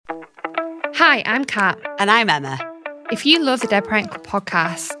Hi, I'm Kat. And I'm Emma. If you love the Dead Parent Club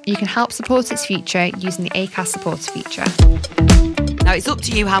podcast, you can help support its future using the Acast supporter feature. Now, it's up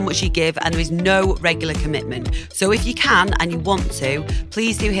to you how much you give, and there is no regular commitment. So if you can and you want to,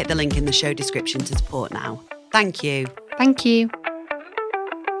 please do hit the link in the show description to support now. Thank you. Thank you.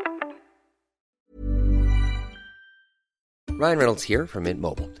 Ryan Reynolds here from Mint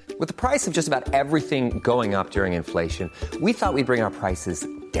Mobile. With the price of just about everything going up during inflation, we thought we'd bring our prices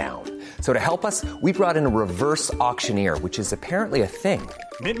down. So to help us, we brought in a reverse auctioneer, which is apparently a thing.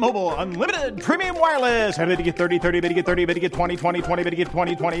 Mint Mobile Unlimited Premium Wireless. How to get 30, 30, bit to get 30, bit to get 20, 20, 20, bit to get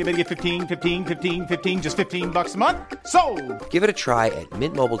 20, 20, bit to get 15, 15, 15, 15, just $15 a month? Sold! Give it a try at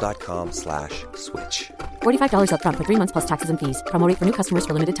mintmobile.com/switch. $45 up front for 3 months plus taxes and fees. Promo rate for new customers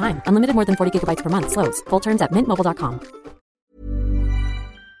for limited time. Unlimited more than 40 gigabytes per month. Slows full terms at mintmobile.com.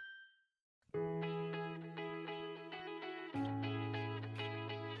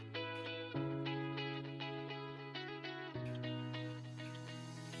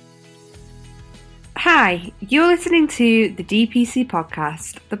 Hi, you're listening to the DPC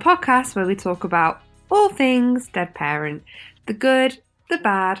podcast, the podcast where we talk about all things Dead Parent, the good, the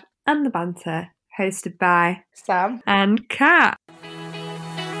bad, and the banter, hosted by Sam and Kat.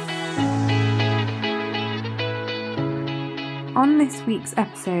 On this week's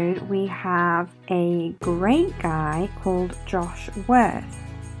episode, we have a great guy called Josh Worth.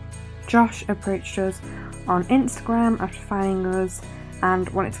 Josh approached us on Instagram after finding us and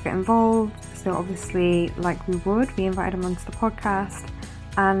wanted to get involved. So obviously, like we would, we invited him onto the podcast,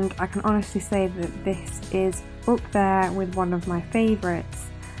 and I can honestly say that this is up there with one of my favourites.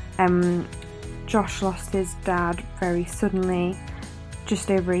 Josh lost his dad very suddenly, just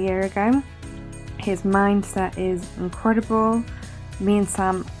over a year ago. His mindset is incredible. Me and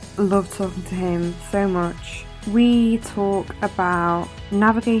Sam love talking to him so much. We talk about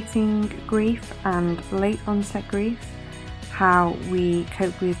navigating grief and late onset grief, how we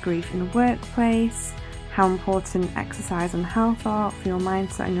cope with grief in the workplace, how important exercise and health are for your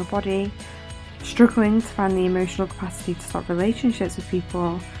mindset and your body, struggling to find the emotional capacity to start relationships with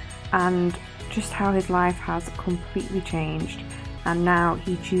people, and just how his life has completely changed, and now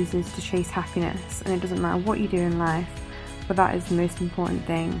he chooses to chase happiness. And it doesn't matter what you do in life, but that is the most important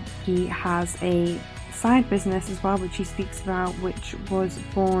thing. He has a side business as well, which he speaks about, which was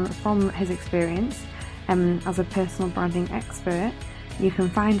born from his experience as a personal branding expert. You can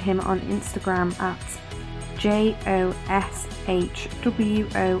find him on Instagram at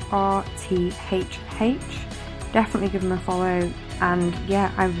JOSHWORTHH. Definitely give him a follow, and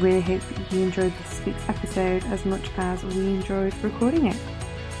yeah, I really hope you enjoyed this week's episode as much as we enjoyed recording it.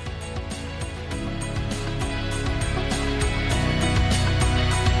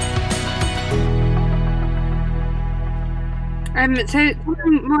 So tell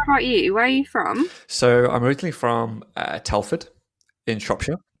me more about you. Where are you from? So I'm originally from Telford in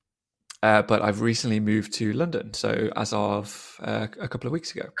Shropshire, but I've recently moved to London. So as of a couple of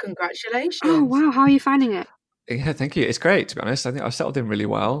weeks ago. Congratulations. Oh wow, how are you finding it? Yeah, thank you. It's great, to be honest. I think I've settled in really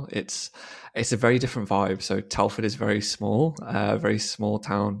well. It's a very different vibe. So Telford is very small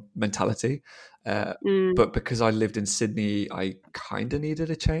town mentality. But because I lived in Sydney, I kind of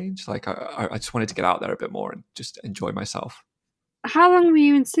needed a change. Like I just wanted to get out there a bit more and just enjoy myself. How long were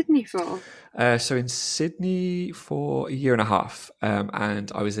you in Sydney for? So in Sydney for a year and a half,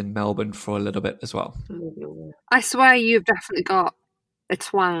 and I was in Melbourne for a little bit as well. I swear you've definitely got a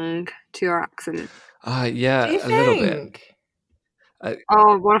twang to your accent. Yeah, Do you little think? bit.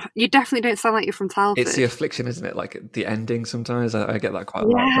 Well, you definitely don't sound like you're from Telford. It's the affliction, isn't it? Like the ending sometimes. I get that quite a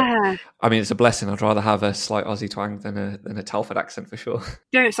lot. Yeah. I mean, it's a blessing. I'd rather have a slight Aussie twang than a Telford accent for sure.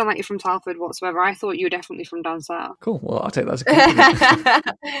 You don't sound like you're from Telford whatsoever. I thought you were definitely from down south. Cool. Well, I'll take that as a compliment.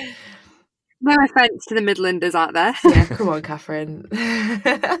 No offence to the Midlanders out there. Yeah, come on, Catherine.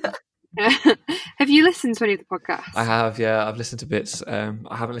 Have you listened to any of the podcasts? I have, yeah. I've listened to bits. I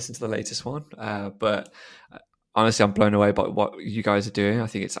haven't listened to the latest one, but honestly, I'm blown away by what you guys are doing. I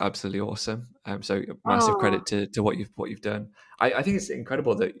think it's absolutely awesome. So massive credit to what you've done. I think it's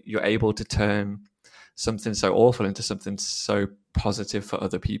incredible that you're able to turn something so awful into something so positive for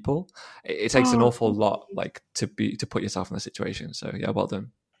other people. It takes an awful lot, like to put yourself in that situation. So yeah, well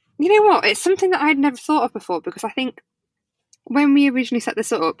done. You know what? It's something that I'd never thought of before, because I think when we originally set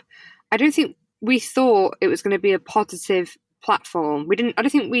this up, I don't think we thought it was going to be a positive platform. I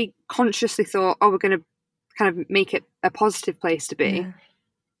don't think we consciously thought, we're going to kind of make it a positive place to be. Yeah.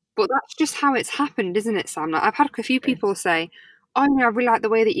 But that's just how it's happened, isn't it, Sam? Like, I've had a few people say, I really like the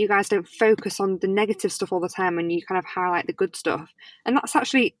way that you guys don't focus on the negative stuff all the time and you kind of highlight the good stuff. And that's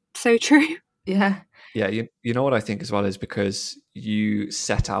actually so true. Yeah. Yeah, you know what I think as well is because you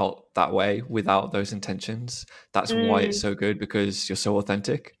set out that way without those intentions. That's why it's so good, because you're so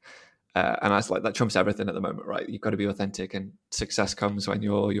authentic. And that's like, that trumps everything at the moment, right? You've got to be authentic, and success comes when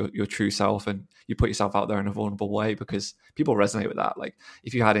you're your true self and you put yourself out there in a vulnerable way, because people resonate with that. Like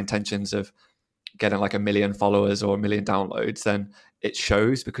if you had intentions of getting like 1 million followers or 1 million downloads, then it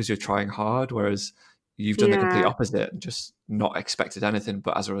shows because you're trying hard. Whereas you've done the complete opposite and just not expected anything,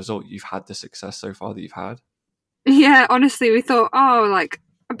 but as a result, you've had the success so far that you've had. Yeah, honestly, we thought, oh, like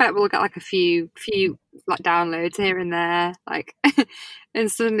I bet we'll get like a few like downloads here and there, like,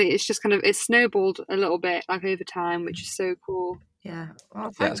 and suddenly it's just kind of it's snowballed a little bit like over time, which is so cool. Yeah,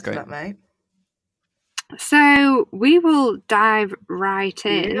 well, thanks for that, mate. So we will dive right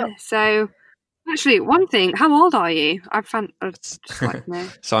in. Yep. So actually, one thing, how old are you? I'd just like to know.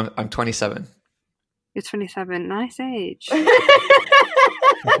 So I'm 27. You're 27. Nice age.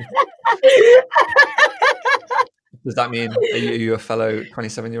 Does that mean are you a fellow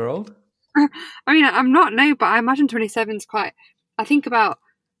 27-year-old? I mean, I'm not, no, but I imagine 27 is quite. I think about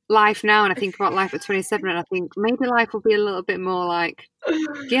life now, and I think about life at 27, and I think maybe life will be a little bit more like,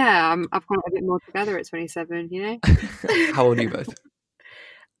 yeah, I've got a bit more together at 27. You know. How old are you both?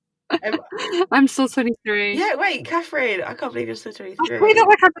 I'm still 23. Yeah, wait, Catherine, I can't believe you're still 23. I feel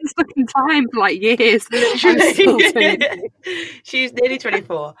like I've been stuck in time for like years. I'm still 23. She's nearly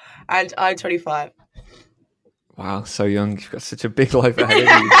 24, and I'm 25. Wow, so young. You've got such a big life ahead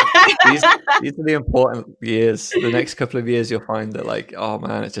of you. These are the important years. The next couple of years, you'll find that, like, oh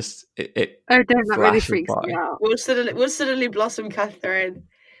man, it's just it. Oh, damn, that really flashes freaks by. me out. We'll suddenly blossom, Catherine.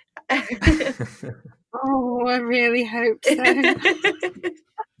 Oh, I really hope so.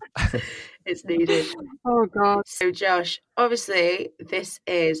 It's needed. Oh God. So, Josh, obviously, this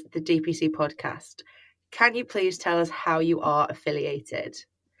is the DPC podcast. Can you please tell us how you are affiliated?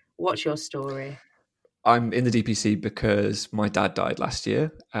 What's your story? I'm in the DPC because my dad died last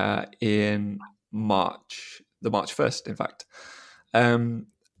year in March, the March 1st, in fact.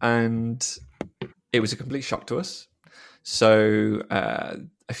 And it was a complete shock to us. So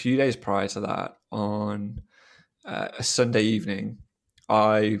a few days prior to that, on a Sunday evening,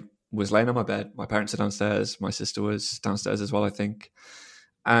 I was laying on my bed. My parents are downstairs. My sister was downstairs as well, I think.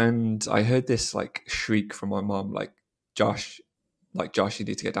 And I heard this like shriek from my mom, like, Josh, you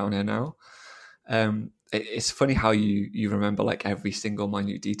need to get down here now. It's funny how you remember like every single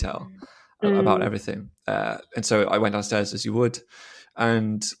minute detail about everything. And so I went downstairs as you would,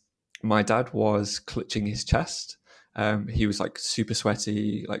 and my dad was clutching his chest. He was like super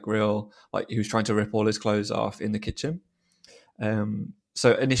sweaty, like real, like he was trying to rip all his clothes off in the kitchen.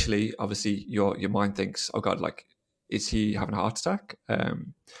 So initially, obviously, your mind thinks, oh God, like, is he having a heart attack?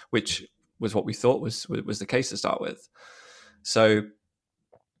 Which was what we thought was the case to start with. So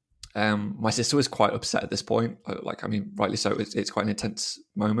my sister was quite upset at this point. Like, I mean, rightly so. It's quite an intense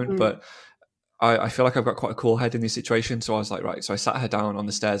moment, but I feel like I've got quite a cool head in these situations. So I was like, right. So I sat her down on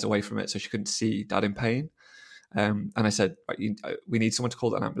the stairs away from it so she couldn't see Dad in pain. And I said, right, we need someone to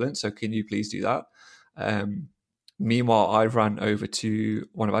call an ambulance. So can you please do that? Meanwhile, I ran over to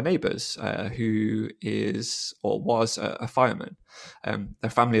one of our neighbours who is or was a fireman. They're a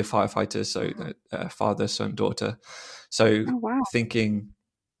family of firefighters, so father, son, daughter. So thinking,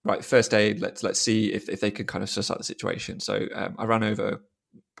 right, first aid, let's see if they can kind of suss out the situation. So I ran over,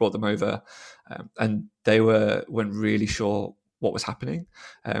 brought them over, and they weren't really sure what was happening.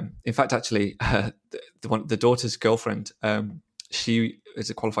 In fact, actually, the daughter's girlfriend, she is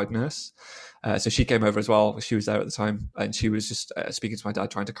a qualified nurse. So she came over as well. She was there at the time, and she was just speaking to my dad,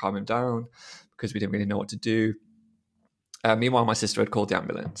 trying to calm him down because we didn't really know what to do. Meanwhile, my sister had called the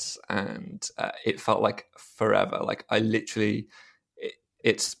ambulance, and it felt like forever. Like I literally,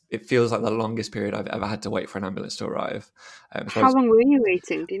 it feels like the longest period I've ever had to wait for an ambulance to arrive. So how long were you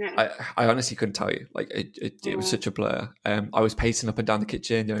waiting? Do you know? I honestly couldn't tell you. Like it was such a blur. I was pacing up and down the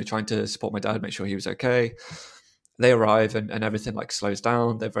kitchen, trying to support my dad, make sure he was okay. They arrive and everything like slows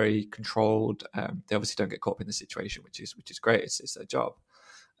down. They're very controlled. They obviously don't get caught up in the situation, which is great. It's their job.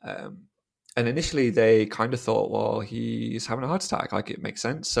 And initially they kind of thought, well, he's having a heart attack. Like it makes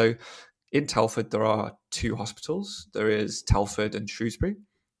sense. So in Telford, there are two hospitals. There is Telford and Shrewsbury.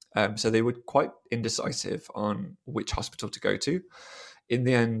 So they were quite indecisive on which hospital to go to. In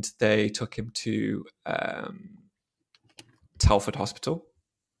the end, they took him to Telford Hospital.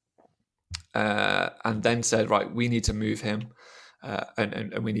 And then said, right, we need to move him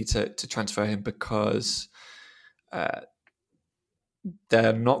and we need to transfer him because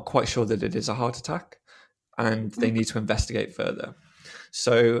they're not quite sure that it is a heart attack and they need to investigate further.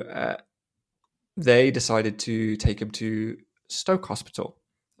 So they decided to take him to Stoke Hospital,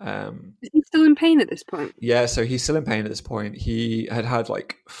 Is he still in pain at this point? Yeah, so he's still in pain at this point. He had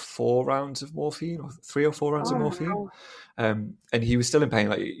like 4 rounds of morphine, or 3 or 4 rounds of morphine, and he was still in pain.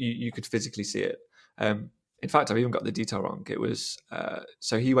 Like you could physically see it. In fact, I've even got the detail wrong. It was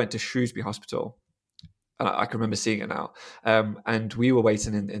so he went to Shrewsbury Hospital, and I can remember seeing it now. And we were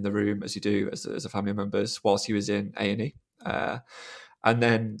waiting in the room, as you do as a family members, whilst he was in A&E. And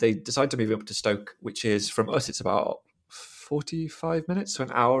then they decided to move him up to Stoke, which is, from us, it's about 45 minutes to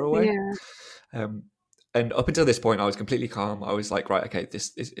an hour away. Yeah. And up until this point, I was completely calm. I was like, right, okay,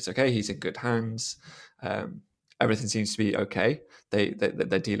 it's okay. He's in good hands. Everything seems to be okay.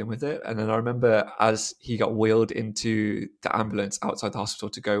 They're dealing with it. And then I remember as he got wheeled into the ambulance outside the hospital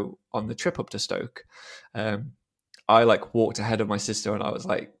to go on the trip up to Stoke, I like walked ahead of my sister, and I was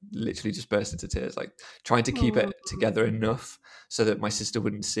like literally just burst into tears, like trying to keep it together enough so that my sister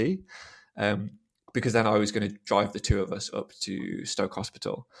wouldn't see. Because then I was going to drive the 2 of us up to Stoke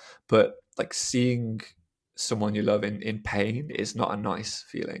Hospital. But like seeing someone you love in pain is not a nice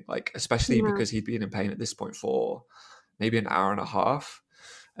feeling, like especially because he'd been in pain at this point for maybe an hour and a half.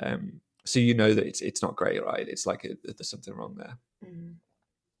 So you know that it's not great, right? It's like there's something wrong there.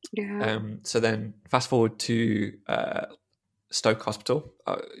 Yeah. So then fast forward to Stoke Hospital.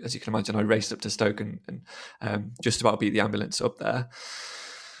 As you can imagine, I raced up to Stoke and just about beat the ambulance up there.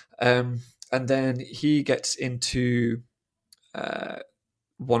 And then he gets into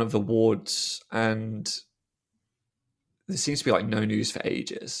one of the wards, and there seems to be like no news for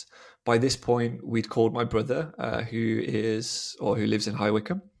ages. By this point, we'd called my brother, who lives in High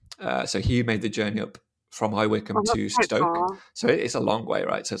Wycombe. So he made the journey up from High Wycombe to Stoke. Far. So it's a long way,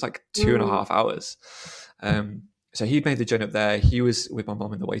 right? So it's like 2.5 hours. So he'd made the journey up there. He was with my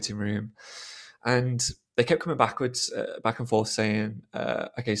mum in the waiting room, and they kept coming back and forth, saying,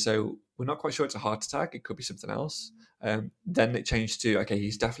 okay, so we're not quite sure it's a heart attack. It could be something else. Then it changed to, okay,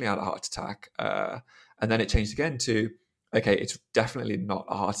 he's definitely had a heart attack. And then it changed again to, okay, it's definitely not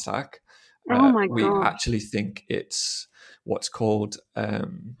a heart attack. Oh my we God. actually think it's what's called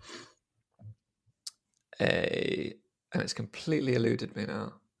and it's completely eluded me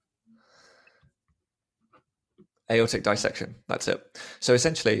now. Aortic dissection. That's it. So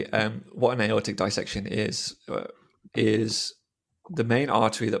essentially, what an aortic dissection is the main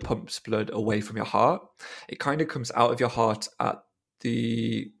artery that pumps blood away from your heart. It kind of comes out of your heart at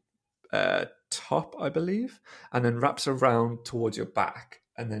the top, I believe, and then wraps around towards your back,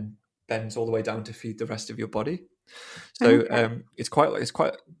 and then bends all the way down to feed the rest of your body. So it's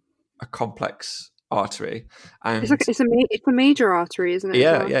quite a complex artery, and it's a major artery, isn't it?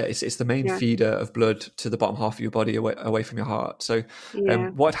 Yeah, it's the main feeder of blood to the bottom half of your body away from your heart. So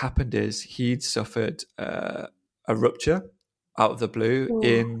what happened is he'd suffered a rupture out of the blue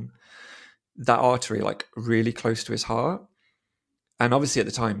in that artery, like really close to his heart. And obviously at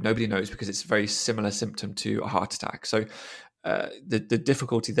the time, nobody knows, because it's a very similar symptom to a heart attack. So the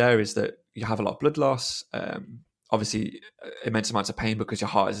difficulty there is that you have a lot of blood loss, obviously immense amounts of pain, because your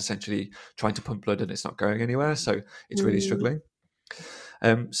heart is essentially trying to pump blood and it's not going anywhere. So it's really struggling.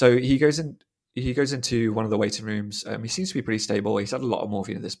 So he goes into one of the waiting rooms. He seems to be pretty stable. He's had a lot of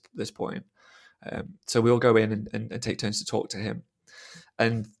morphine at this point. So we all go in and take turns to talk to him.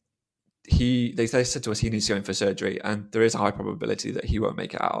 And they said to us he needs to go in for surgery, and there is a high probability that he won't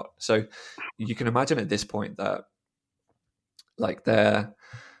make it out. So you can imagine at this point that like the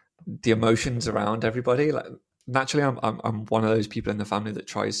emotions around everybody, like naturally I'm one of those people in the family that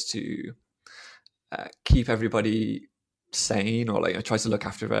tries to keep everybody sane, or like I try to look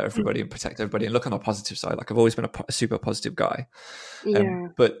after everybody and protect everybody and look on the positive side. Like I've always been a super positive guy.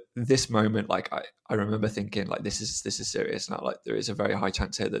 But this moment, like I remember thinking like this is serious now. Like there is a very high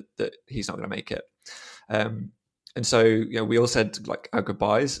chance here that he's not going to make it. And so we all said like our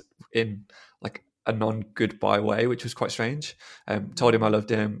goodbyes in like a non-goodbye way, which was quite strange. Told him I loved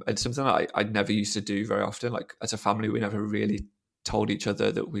him, and something that I never used to do very often. Like as a family, we never really told each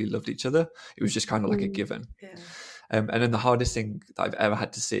other that we loved each other. It was just kind of like a given. And then the hardest thing that I've ever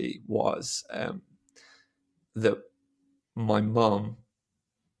had to see was that my mum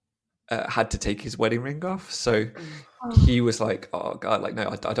had to take his wedding ring off. So he was like, "Oh God, like no,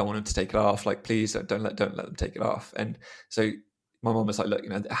 I don't want him to take it off. Like please don't let them take it off." And so my mum was like, "Look,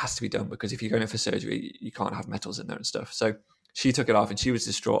 it has to be done, because if you're going in for surgery, you can't have metals in there and stuff." So she took it off, and she was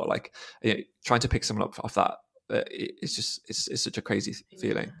distraught. Like trying to pick someone up off that, it's such a crazy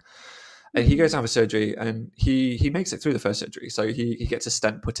feeling. And he goes down for surgery, and he makes it through the first surgery. So he gets a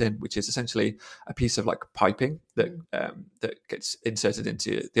stent put in, which is essentially a piece of like piping that gets inserted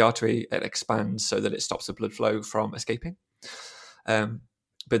into the artery. It expands so that it stops the blood flow from escaping.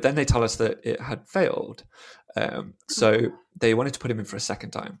 But then they tell us that it had failed. So they wanted to put him in for a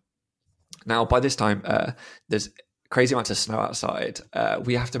second time. Now, by this time, there's crazy amounts of snow outside.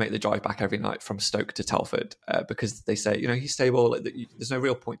 We have to make the drive back every night from Stoke to Telford because they say, he's stable. There's no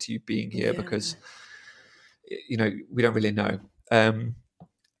real point to you being here because, we don't really know.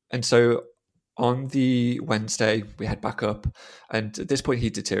 And so on the Wednesday, we head back up. And at this point, he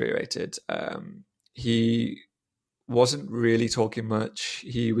deteriorated. He wasn't really talking much.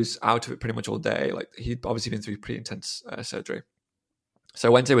 He was out of it pretty much all day. Like, he'd obviously been through pretty intense surgery.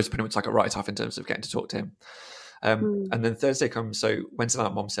 So Wednesday was pretty much like a write-off in terms of getting to talk to him. And then Thursday comes. So Wednesday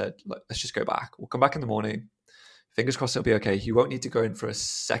night, Mom said, let's just go back. We'll come back in the morning. Fingers crossed it'll be okay. He won't need to go in for a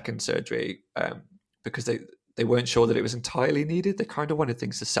second surgery because they weren't sure that it was entirely needed. They kind of wanted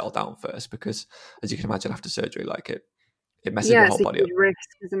things to settle down first because, as you can imagine, after surgery, like it messes your whole body up. Yeah, it's a huge risk,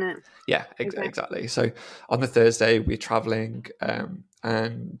 isn't it? Yeah, exactly. So on the Thursday, we're traveling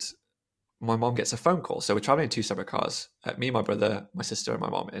and my mom gets a phone call. So we're traveling in two separate cars. Me, my brother, my sister, and my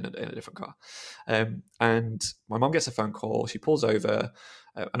mom in a different car. And my mom gets a phone call. She pulls over,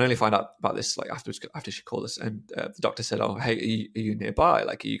 and only find out about this like after she called us. And the doctor said, "Oh, hey, are you nearby?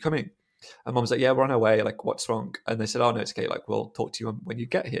 Like, are you coming?" And Mom's like, "Yeah, we're on our way. Like, what's wrong?" And they said, "Oh, no, it's okay. Like, we'll talk to you when you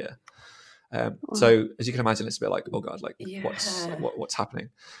get here." So as you can imagine, it's a bit like, oh God, like what's happening?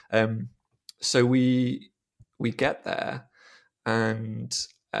 So we get there, and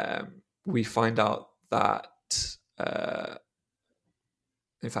we find out that,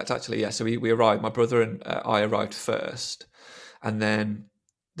 in fact, actually, yeah. So we arrived. My brother and I arrived first, and then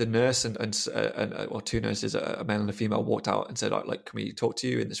the nurse and two nurses, a male and a female, walked out and said, like, "Can we talk to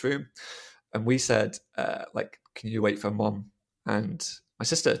you in this room?" And we said, like, "Can you wait for Mom and my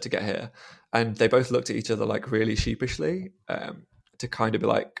sister to get here?" And they both looked at each other like really sheepishly, to kind of be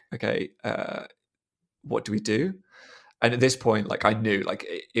like, "Okay, what do we do?" And at this point, like, I knew, like,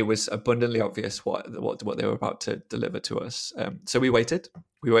 it was abundantly obvious what they were about to deliver to us. So we waited.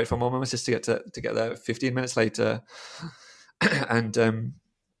 We waited for Mom and my sister to get there. 15 minutes later, and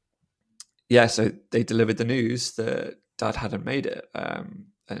so they delivered the news that Dad hadn't made it,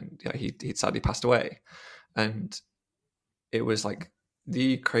 and he'd sadly passed away. And it was like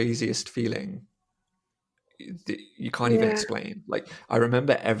the craziest feeling you can't even explain. Like, I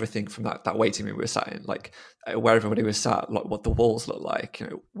remember everything from that waiting room we were sat in, like where everybody was sat, like what the walls looked like,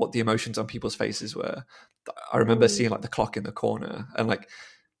 what the emotions on people's faces were. I remember seeing like the clock in the corner and like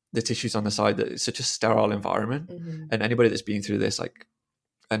the tissues on the side. That it's such a sterile environment, and anybody that's been through this, like,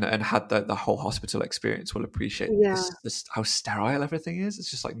 and had the whole hospital experience will appreciate this how sterile everything is. It's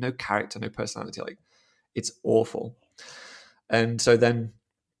just like no character, no personality. Like, it's awful. And so then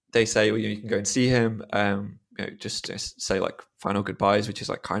they say, well, you can go and see him, just say like final goodbyes, which is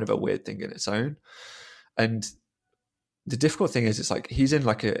like kind of a weird thing in its own. And the difficult thing is, it's like he's in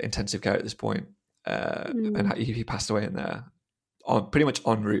like a intensive care at this point, and he passed away in there pretty much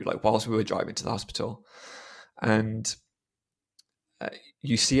en route, like whilst we were driving to the hospital. And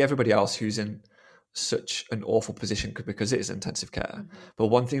you see everybody else who's in such an awful position because it is intensive care. But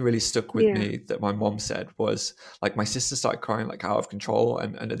one thing really stuck with me that my mom said was, like, my sister started crying like out of control,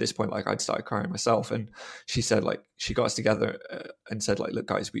 and at this point, like, I'd started crying myself, and she said, like, she got us together and said, like, look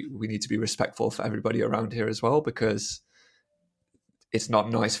guys, we need to be respectful for everybody around here as well, because it's not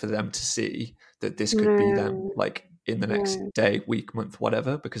nice for them to see that this could be them, like, in the next day, week, month,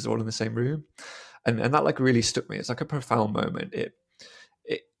 whatever, because they're all in the same room. And that like really stuck me. It's like a profound moment.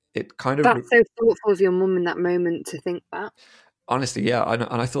 It kind of... That's so thoughtful of your mum in that moment to think that. Honestly, yeah. And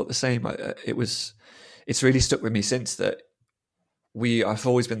I thought the same. It's really stuck with me since that I've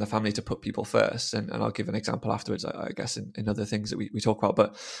always been the family to put people first. And I'll give an example afterwards, I guess, in other things that we talk about.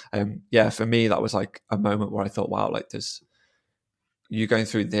 But for me, that was like a moment where I thought, wow, like you're going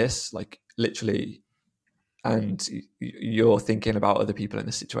through this, like literally, and you're thinking about other people in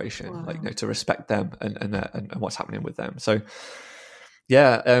this situation, like, to respect them and what's happening with them. So,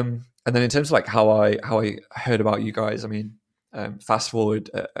 and then in terms of like how I heard about you guys, I mean, fast forward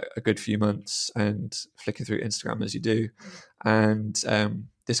a good few months and flicking through Instagram as you do, and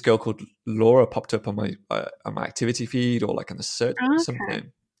this girl called Laura popped up on my activity feed, or like on the search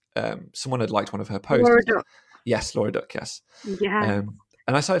something. Someone had liked one of her posts. Laura Duck. Yes, Laura Duck. Yes. Yeah.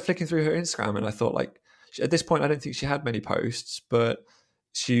 And I started flicking through her Instagram, and I thought, like, at this point, I don't think she had many posts, but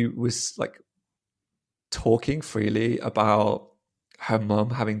she was like talking freely about her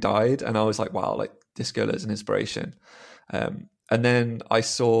mum having died, and I was like, wow, like, this girl is an inspiration. And then I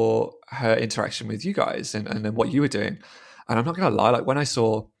saw her interaction with you guys and then what you were doing, and I'm not gonna lie, like, when I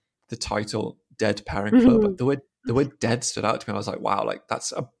saw the title Dead Parent Club, like, the word dead stood out to me. I was like, wow, like,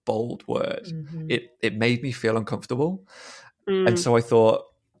 that's a bold word. It made me feel uncomfortable. And so I thought,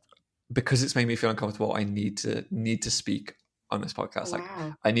 because it's made me feel uncomfortable, I need to speak on this podcast. Like,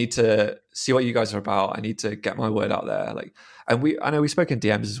 Wow. I need to see what you guys are about. I need to get my word out there. Like, and I know we spoke in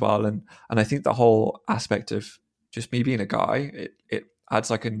DMs as well, and I think the whole aspect of just me being a guy, it adds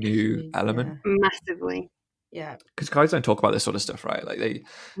like a new element. Massively. Yeah. Because guys don't talk about this sort of stuff, right? Like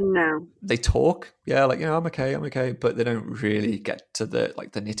they talk, yeah, like, you know, I'm okay, but they don't really get to the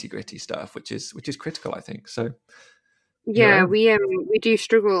like the nitty gritty stuff, which is critical, I think. So yeah, we do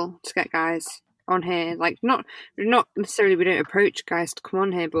struggle to get guys on here. Like, not necessarily we don't approach guys to come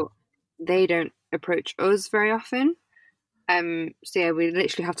on here, but they don't approach us very often. So yeah, we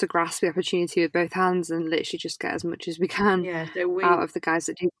literally have to grasp the opportunity with both hands and literally just get as much as we can out of the guys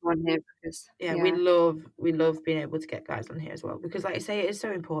that do come on here. Because we love being able to get guys on here as well, because like I say, it is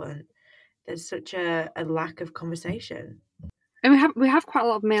so important. There's such a lack of conversation, and we have quite a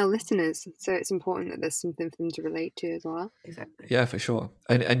lot of male listeners, so it's important that there's something for them to relate to as well. Exactly. Yeah, for sure.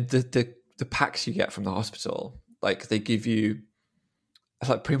 And the packs you get from the hospital, like they give you,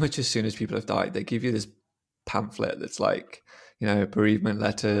 like pretty much as soon as people have died, they give you this pamphlet that's like, you know, bereavement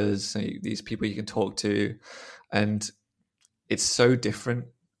letters, these people you can talk to, and it's so different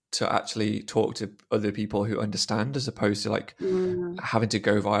to actually talk to other people who understand, as opposed to like having to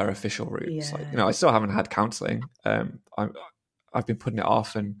go via official routes. Like, you know, I still haven't had counselling. I've been putting it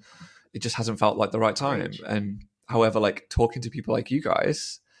off, and it just hasn't felt like the right time. Right. And however, like talking to people like you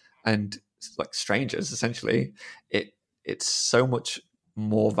guys and like strangers, essentially, it's so much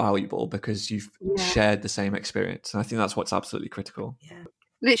more valuable because you've shared the same experience, and I think that's what's absolutely critical. Yeah,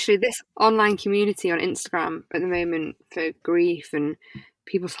 literally, this online community on Instagram at the moment for grief and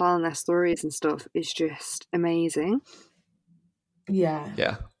people telling their stories and stuff is just amazing.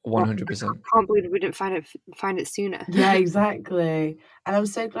 Yeah, 100%. I can't believe we didn't find it sooner. Yeah, exactly. And I'm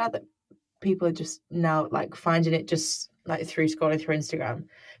so glad that people are just now like finding it just like through scrolling through Instagram,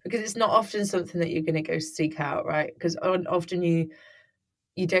 because it's not often something that you're going to go seek out, right? Because often you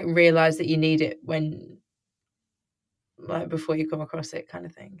don't realize that you need it when, like, before you come across it, kind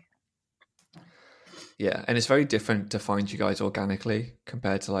of thing. Yeah, and it's very different to find you guys organically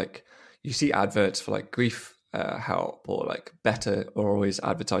compared to like, you see adverts for like grief help, or like Better are always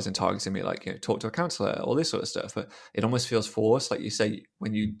advertising, targeting me, like, you know, talk to a counsellor, all this sort of stuff. But it almost feels forced. Like you say,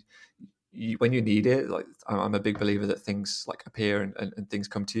 when you need it, like I'm a big believer that things like appear and things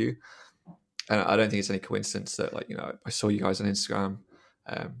come to you. And I don't think it's any coincidence that, like, you know, I saw you guys on Instagram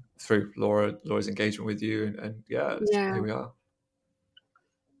through Laura's engagement with you, and here we are.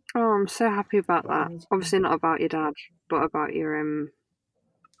 Oh, I'm so happy about that. Obviously not about your dad, but about your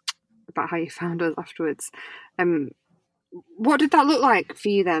about how you found us afterwards. What did that look like for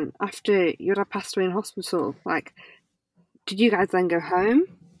you then after your dad passed away in hospital? Like, did you guys then go home?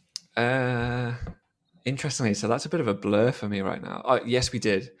 Interestingly, so that's a bit of a blur for me right now. Yes, we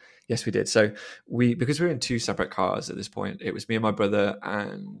did. So because we were in two separate cars at this point, it was me and my brother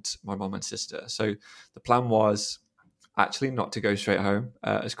and my mom and sister. So the plan was actually not to go straight home,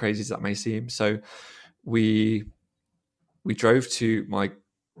 as crazy as that may seem. So we drove to my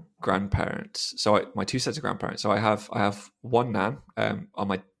grandparents. So my two sets of grandparents. So I have one nan on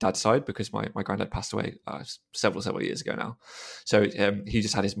my dad's side, because my granddad passed away several years ago now. So he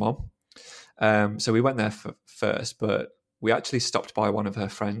just had his mom. So we went there first, but we actually stopped by one of her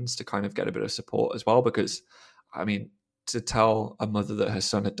friends to kind of get a bit of support as well, because, I mean, to tell a mother that her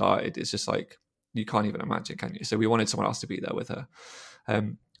son had died, it's just like, you can't even imagine, can you? So we wanted someone else to be there with her.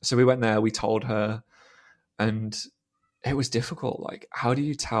 So we went there, we told her, and it was difficult. Like, how do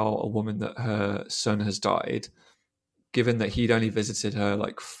you tell a woman that her son has died, given that he'd only visited her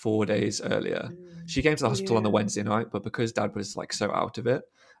like 4 days earlier? She came to the hospital on the Wednesday night, but because dad was like so out of it,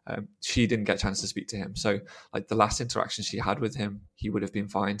 she didn't get a chance to speak to him. So like the last interaction she had with him, he would have been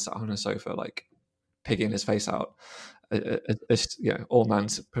fine, sat on a sofa, like pigging his face out. All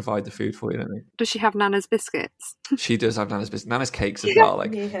nans provide the food for you, don't they? Does she have Nana's biscuits? She does have Nana's biscuits. Nana's cakes as well.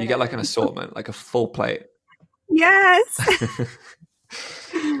 Like you get like an assortment, like a full plate. Yes.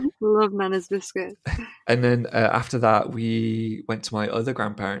 Love Nana's biscuits. And then after that, we went to my other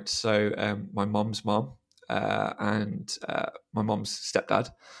grandparents. So my mom's mom and my mom's stepdad,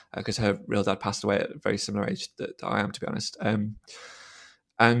 because her real dad passed away at a very similar age that I am, to be honest.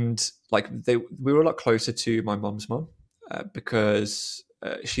 And like we were a lot closer to my mom's mom because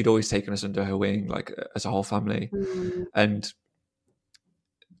she'd always taken us under her wing, like as a whole family. And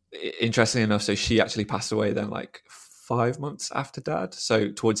interestingly enough, so she actually passed away then like 5 months after dad, so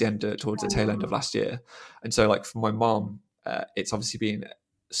towards the tail end of last year. And so like for my mom, it's obviously been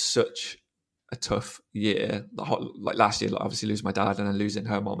such a tough year. Like last year, like obviously losing my dad and then losing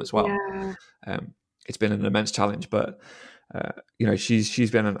her mom as well. It's been an immense challenge, but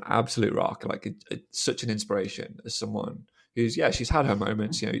she's been an absolute rock, like such an inspiration as someone who's she's had her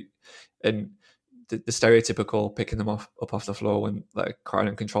moments, and the stereotypical picking them up off the floor when like crying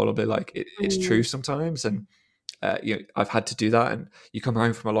uncontrollably, like it's true sometimes, and I've had to do that. And you come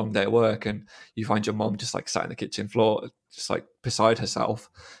home from a long day at work and you find your mom just like sat in the kitchen floor, just like beside herself.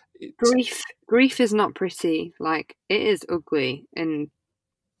 Grief is not pretty. Like, it is ugly, and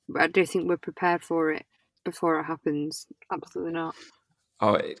I don't think we're prepared for it before it happens. Absolutely not.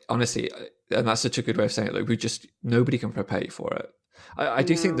 Honestly, and that's such a good way of saying it. Like, nobody can prepare you for it. I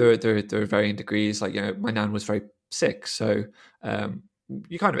do think there are varying degrees. Like, my nan was very sick, so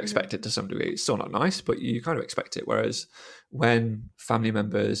you kind of expect it to some degree. It's still not nice, but you kind of expect it. Whereas when family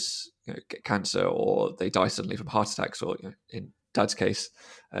members get cancer, or they die suddenly from heart attacks, or in Dad's case,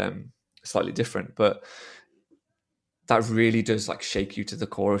 slightly different, but that really does like shake you to the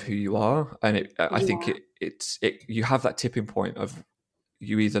core of who you are. And I think you have that tipping point of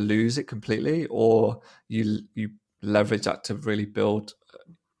you either lose it completely, or you leverage that to really build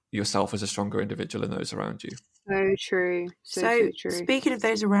yourself as a stronger individual and those around you. So true. So true. Speaking of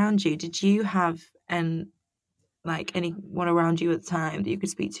those around you, did you have anyone around you at the time that you could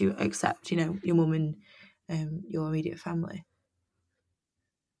speak to, except your mum and your immediate family?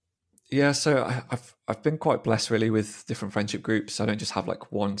 Yeah, so I've been quite blessed really with different friendship groups. I don't just have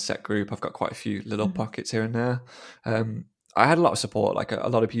like one set group. I've got quite a few little pockets here and there. I had a lot of support. Like a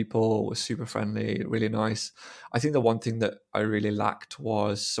lot of people were super friendly, really nice. I think the one thing that I really lacked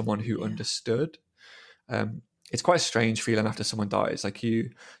was someone who understood. It's quite a strange feeling after someone dies. Like you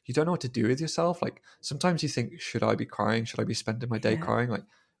don't know what to do with yourself. Like sometimes you think, should I be crying? Should I be spending my day crying? Like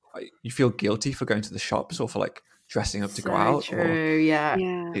you feel guilty for going to the shops or for like dressing up to go out. True, yeah.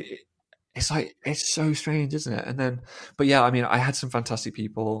 It's so strange, isn't it? And then, but yeah, I mean, I had some fantastic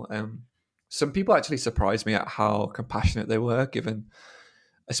people. Some people actually surprised me at how compassionate they were, given,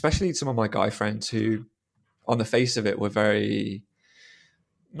 especially some of my guy friends who, on the face of it, were very,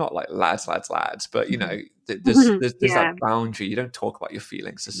 not like lads, but there's that boundary. You don't talk about your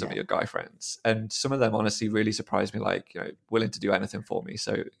feelings to some of your guy friends, and some of them honestly really surprised me, like willing to do anything for me.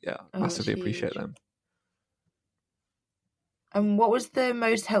 So yeah, massively appreciate them. And what was the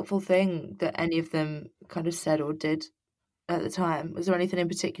most helpful thing that any of them kind of said or did at the time? Was there anything in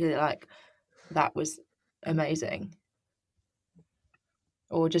particular like that was amazing?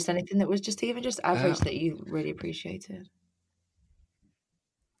 Or just anything that was just average that you really appreciated?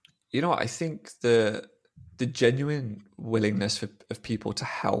 I think the genuine willingness of people to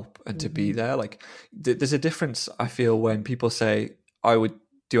help and to be there, like there's a difference, I feel, when people say, I would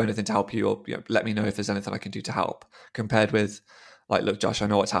do anything to help you, or let me know if there's anything I can do to help, compared with like, look, Josh, I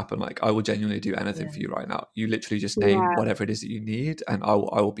know what's happened, like I will genuinely do anything for you right now. You literally just name whatever it is that you need and I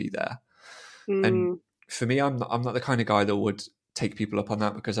will be there. And for me, I'm not the kind of guy that would take people up on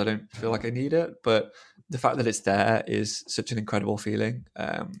that, because I don't feel like I need it, but the fact that it's there is such an incredible feeling,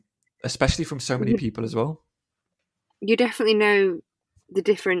 especially from so many people as well. You definitely know the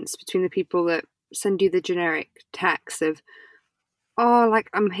difference between the people that send you the generic text of, oh, like,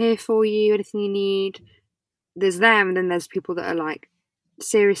 I'm here for you, anything you need. There's them, and then there's people that are like,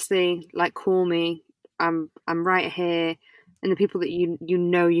 seriously, like, call me, I'm right here. And the people that you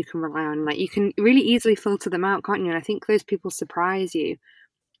can rely on, like, you can really easily filter them out, can't you? And I think those people surprise you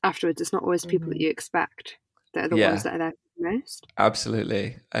afterwards. It's not always people that you expect that are the ones that are there the most.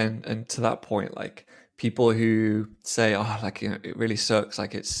 Absolutely. And to that point, like, people who say, oh, like, it really sucks,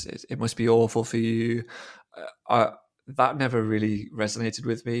 like it must be awful for you, that never really resonated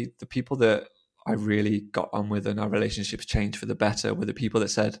with me. The people that I really got on with and our relationships changed for the better were the people that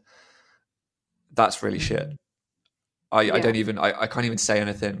said, that's really shit. I can't even say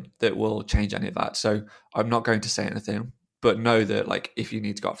anything that will change any of that. So I'm not going to say anything, but know that, like, if you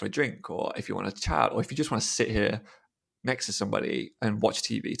need to go out for a drink, or if you want to chat, or if you just want to sit here next to somebody and watch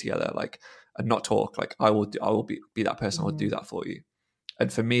TV together, like, and not talk, like, I will be that person. I will do that for you.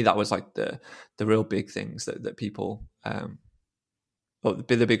 And for me, that was like the real big things that people,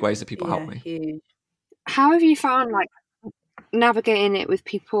 the big ways that people help me. Huge. How have you found, like, navigating it with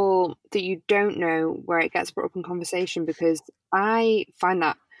people that you don't know, where it gets brought up in conversation? Because I find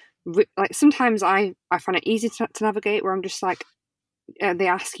that, like, sometimes I find it easy to navigate, where I'm just like, they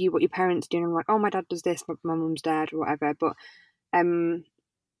ask you what your parents do, and I'm like, oh, my dad does this, my mum's dead, or whatever. But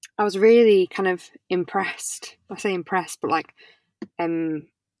I was really kind of impressed. I say impressed, but like,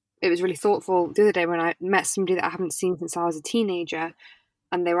 it was really thoughtful the other day when I met somebody that I haven't seen since I was a teenager,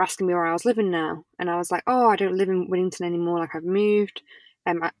 and they were asking me where I was living now, and I was like, oh, I don't live in Winnington anymore, like, I've moved,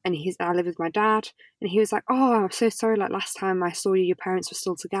 and I live with my dad, and he was like, oh, I'm so sorry, like, last time I saw you, your parents were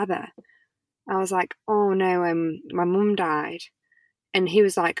still together. I was like, oh no, my mum died. And he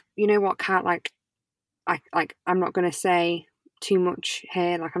was like, you know what, Kat, I'm not going to say too much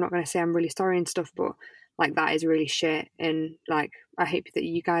here. Like, I'm not going to say I'm really sorry and stuff, but like, that is really shit. And like, I hope that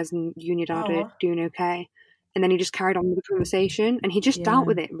you guys and you and your dad are doing okay. And then he just carried on with the conversation, and he just dealt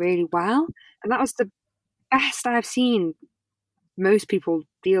with it really well. And that was the best I've seen most people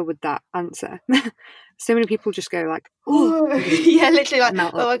deal with that answer. So many people just go like, oh, yeah, literally like,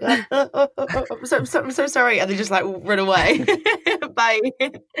 oh my God, I'm so sorry. And they just like run away. Bye.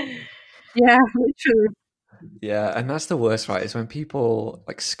 Yeah, literally. Yeah, and that's the worst, right? Is when people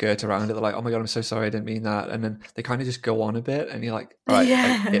like skirt around it. They're like, "Oh my God, I'm so sorry, I didn't mean that," and then they kind of just go on a bit, and you're like, "All right,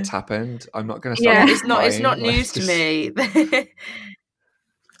 like, it's happened. I'm not going to start." Yeah, it's not news to me.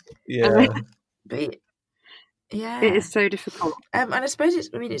 Yeah, but yeah, it is so difficult. And I suppose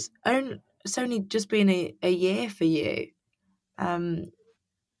it's only just been a year for you.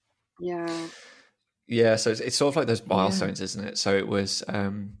 Yeah. So it's sort of like those milestones, isn't it? So it was.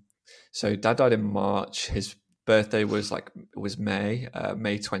 So Dad died in March. His birthday was May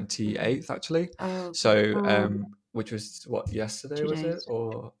 28th, actually. Which was what, yesterday, was it?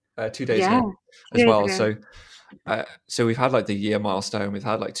 Or 2 days ago as well. So we've had like the year milestone. We've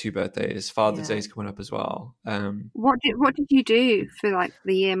had like 2 birthdays. Father's Day's coming up as well. What did you do for like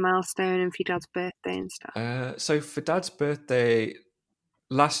the year milestone and for your dad's birthday and stuff? So for Dad's birthday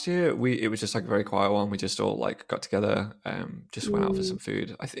last year, it was just like a very quiet one. We just all like got together, just went out for some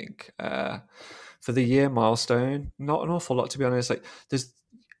food, I think. For the year milestone, not an awful lot, to be honest. Like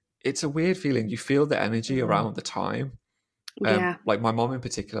it's a weird feeling. You feel the energy around the time. Like my mom in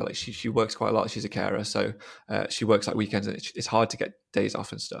particular, like she works quite a lot. She's a carer, so she works like weekends, and it's hard to get days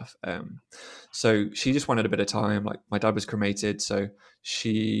off and stuff. So she just wanted a bit of time. Like my dad was cremated, so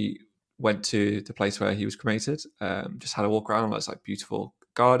she went to the place where he was cremated. Just had a walk around. It's like beautiful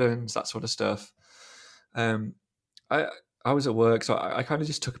gardens, that sort of stuff. I was at work, so I kind of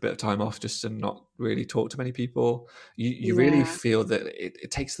just took a bit of time off just to not really talk to many people. You really feel that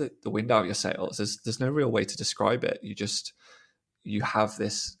it takes the wind out of your sails. There's no real way to describe it. You have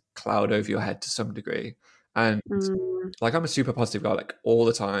this cloud over your head to some degree. And like, I'm a super positive guy, like all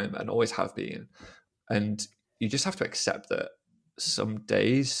the time, and always have been. And you just have to accept that some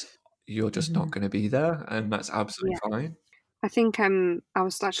days you're just not going to be there, and that's absolutely fine. I think I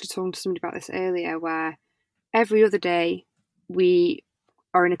was actually talking to somebody about this earlier, where every other day we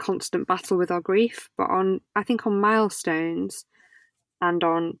are in a constant battle with our grief, but I think on milestones and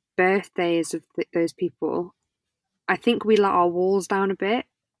on birthdays of those people, I think we let our walls down a bit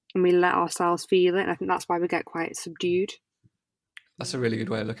and we let ourselves feel it. And I think that's why we get quite subdued. That's a really good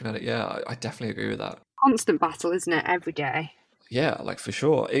way of looking at it. Yeah, I definitely agree with that. Constant battle, isn't it? Every day. Yeah, like for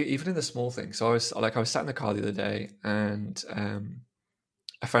sure. Even in the small things. So I was sat in the car the other day, and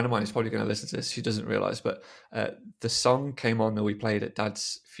a friend of mine is probably going to listen to this. She doesn't realize, but the song came on that we played at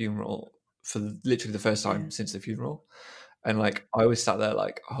Dad's funeral for literally the first time since the funeral. And like, I was sat there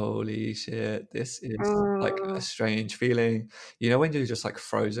like, holy shit, this is like a strange feeling. You know, when you're just like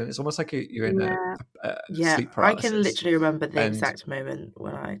frozen, it's almost like you're in a sleep paralysis. I can literally remember the exact moment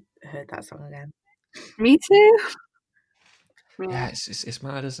when I heard that song again. Me too. Yeah, it's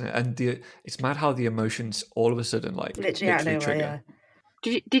mad, isn't it? And it's mad how the emotions all of a sudden like literally trigger.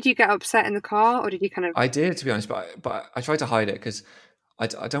 Did you get upset in the car, or did you kind of? I did, to be honest, but I tried to hide it because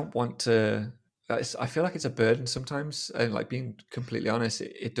I don't want to. I feel like it's a burden sometimes, and like, being completely honest,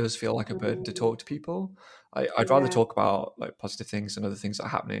 it does feel like a burden to talk to people. I'd rather talk about like positive things and other things that are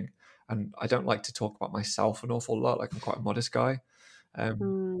happening, and I don't like to talk about myself an awful lot. Like, I'm quite a modest guy,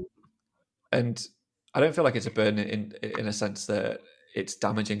 and I don't feel like it's a burden in a sense that it's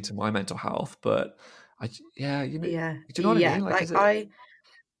damaging to my mental health. But do you know what I mean? Like I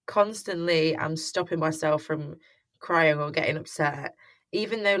constantly am stopping myself from crying or getting upset,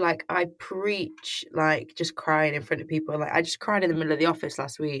 even though like I preach like just crying in front of people. Like, I just cried in the middle of the office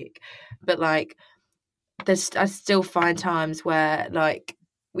last week, but like I still find times where, like,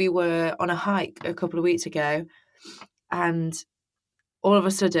 we were on a hike a couple of weeks ago, and all of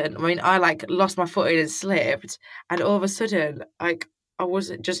a sudden, I mean, I like lost my footing and slipped, and all of a sudden, like, I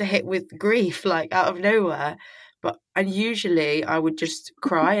was just hit with grief, like, out of nowhere. And usually I would just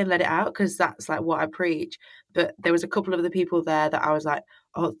cry and let it out, because that's like what I preach. But there was a couple of the people there that I was like,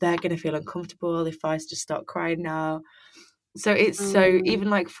 oh, they're going to feel uncomfortable if I just start crying now. So it's so, even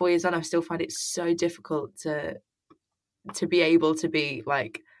like 4 years on, I still find it so difficult to be able to be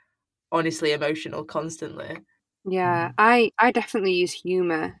like honestly emotional constantly. Yeah, I definitely use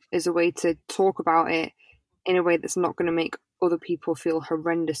humour as a way to talk about it in a way that's not going to make other people feel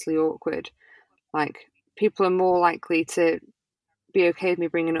horrendously awkward. Like, people are more likely to be okay with me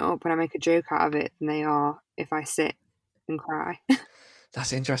bringing it up when I make a joke out of it than they are if I sit and cry.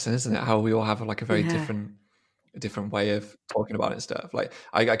 That's interesting, isn't it? How we all have like a very Yeah. different way of talking about it and stuff. Like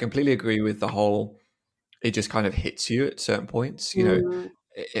I completely agree with the whole, it just kind of hits you at certain points, you know,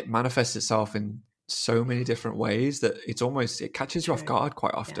 it manifests itself in so many different ways that it catches you off guard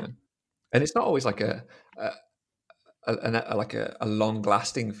quite often. And it's not always like a long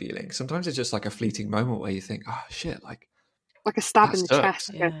lasting feeling. Sometimes it's just like a fleeting moment where you think, oh shit, like a stab that in the sucks.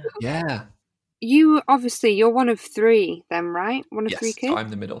 chest. Yeah. You're one of 3 then, right? One of 3 kids? So I'm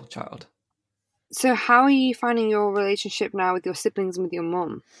the middle child. So how are you finding your relationship now with your siblings and with your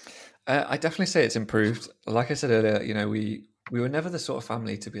mum? I definitely say it's improved. Like I said earlier, you know, we were never the sort of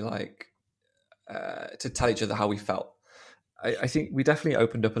family to be like, to tell each other how we felt. I think we definitely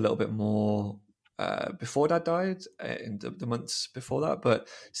opened up a little bit more before Dad died, in the months before that. But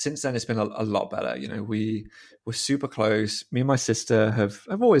since then, it's been a lot better. You know, we were super close. Me and my sister have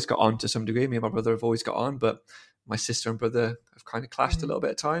always got on to some degree. Me and my brother have always got on, but my sister and brother have kind of clashed a little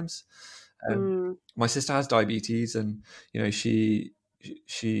bit at times. My sister has diabetes, and you know, she'll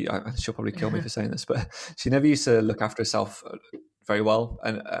probably kill me for saying this, but she never used to look after herself very well,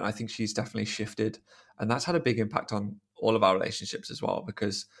 and I think she's definitely shifted, and that's had a big impact on all of our relationships as well,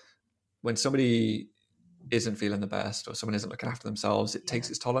 because when somebody isn't feeling the best or someone isn't looking after themselves, it takes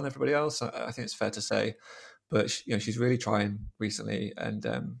its toll on everybody else. I think it's fair to say, but you know, she's really trying recently, and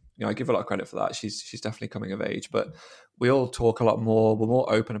you know, I give her a lot of credit for that. She's definitely coming of age, but we all talk a lot more. We're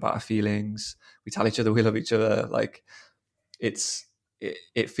more open about our feelings. We tell each other we love each other. Like it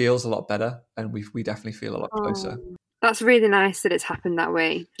feels a lot better, and we definitely feel a lot closer. That's really nice that it's happened that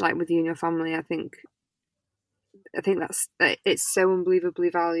way, like with you and your family. I think it's so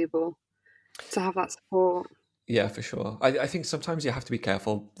unbelievably valuable to have that support. Yeah, for sure. I think sometimes you have to be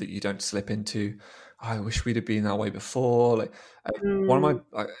careful that you don't slip into, oh, I wish we'd have been that way before. Like one of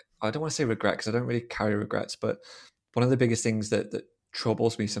my, I don't want to say regret, because I don't really carry regrets, but one of the biggest things that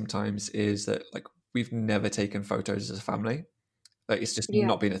troubles me sometimes is that like we've never taken photos as a family. Like it's just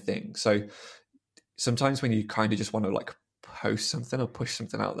not been a thing. So sometimes when you kind of just want to like post something or push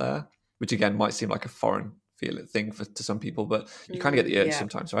something out there, which again might seem like a foreign thing to some people, but you kind of get the urge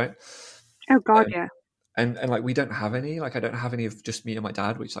sometimes, right? Oh God, yeah. And like we don't have any, like I don't have any of just me and my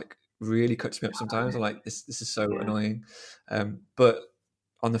dad, which like really cuts me up sometimes. I'm like, this is so annoying. But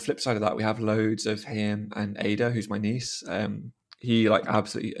on the flip side of that, we have loads of him and Ada, who's my niece. He like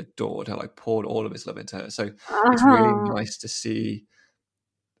absolutely adored her, like poured all of his love into her. So it's really nice to see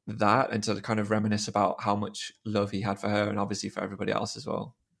that and to kind of reminisce about how much love he had for her and obviously for everybody else as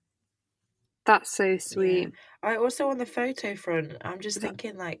well. That's so sweet. Yeah. I also, on the photo front, I'm just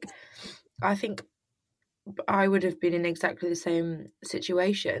thinking like, I think I would have been in exactly the same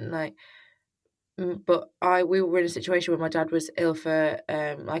situation. Like, but we were in a situation where my dad was ill for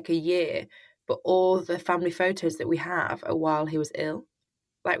like a year, but all the family photos that we have are while he was ill.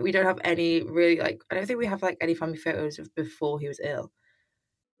 Like, we don't have any really, like, I don't think we have like any family photos of before he was ill.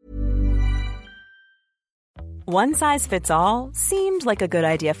 One size fits all seemed like a good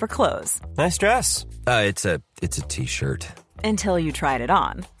idea for clothes. Nice dress. It's a t-shirt. Until you tried it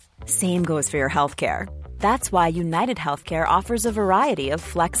on. Same goes for your healthcare. That's why United Healthcare offers a variety of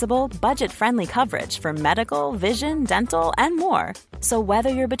flexible, budget-friendly coverage for medical, vision, dental, and more. So whether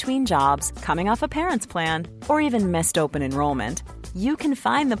you're between jobs, coming off a parent's plan, or even missed open enrollment, you can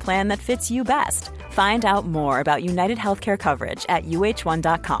find the plan that fits you best. Find out more about United Healthcare coverage at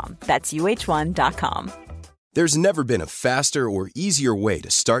uh1.com. That's uh1.com. There's never been a faster or easier way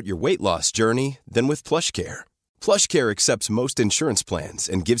to start your weight loss journey than with PlushCare. PlushCare accepts most insurance plans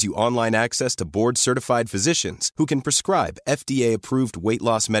and gives you online access to board-certified physicians who can prescribe FDA-approved weight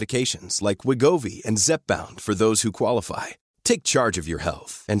loss medications like Wegovy and Zepbound for those who qualify. Take charge of your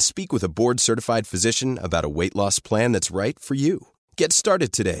health and speak with a board-certified physician about a weight loss plan that's right for you. Get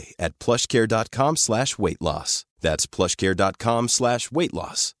started today at plushcare.com/weight-loss. That's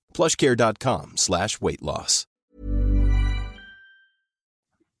plushcare.com/weight-loss. plushcare.com/weight-loss.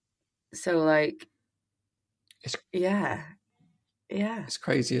 So like, it's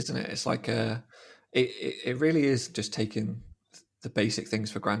crazy, isn't it? It's like it really is just taking the basic things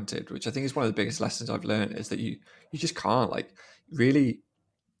for granted, which I think is one of the biggest lessons I've learned, is that you just can't, like, really,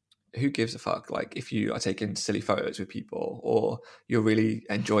 who gives a fuck, like, if you are taking silly photos with people, or you're really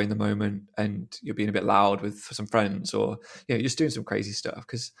enjoying the moment and you're being a bit loud with some friends, or you're just doing some crazy stuff,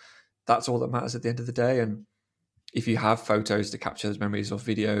 because that's all that matters at the end of the day. And if you have photos to capture those memories or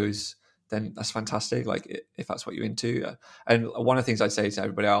videos, then that's fantastic, like, if that's what you're into. And one of the things I'd say to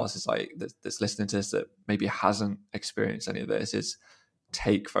everybody else is, like, that's listening to this that maybe hasn't experienced any of this, is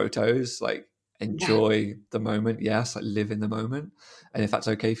take photos, like, enjoy the moment. Yes, like live in the moment. And if that's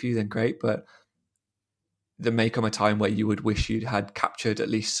okay for you, then great. But there may come a time where you would wish you had captured at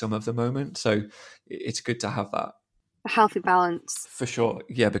least some of the moment. So it's good to have that. A healthy balance. For sure.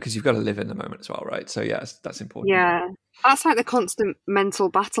 Yeah, because you've got to live in the moment as well, right? So yes, that's important. Yeah. That's like the constant mental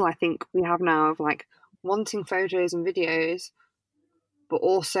battle I think we have now of like wanting photos and videos, but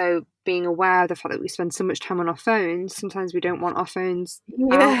also being aware of the fact that we spend so much time on our phones. Sometimes we don't want our phones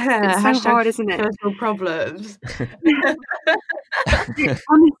out. It's so hard, isn't it? Personal problems. It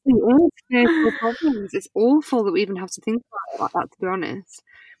honestly is personal problems. It's awful that we even have to think about it like that, to be honest.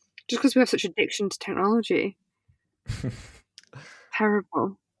 Just because we have such addiction to technology.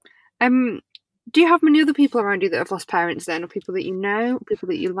 Terrible. Do you have many other people around you that have lost parents then, or people that you know, people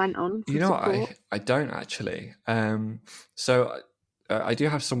that you lent on? You know, I don't actually. So I do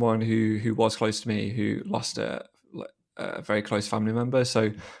have someone who was close to me who lost a very close family member.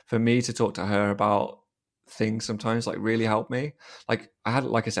 So for me to talk to her about things sometimes like really helped me. Like I had a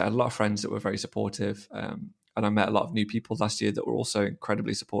lot of friends that were very supportive, and I met a lot of new people last year that were also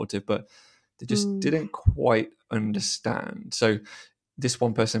incredibly supportive, but they just didn't quite understand. So this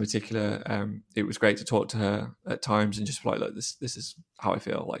one person in particular, it was great to talk to her at times and just be like, look, this is how I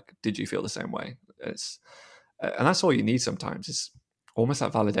feel. Like, did you feel the same way? And that's all you need sometimes. It's almost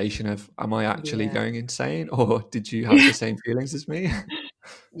that validation of, am I actually going insane, or did you have the same feelings as me?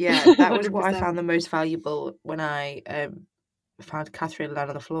 Yeah, that was what I found the most valuable when I found Catherine down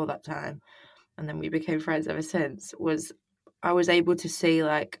on the floor that time, and then we became friends ever since. Was I was able to see be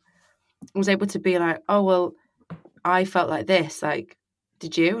like, oh well, I felt like this. Like,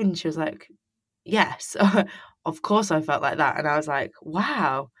 did you? And she was like, yes, of course I felt like that. And I was like,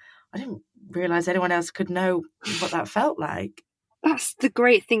 wow, I didn't realize anyone else could know what that felt like. That's the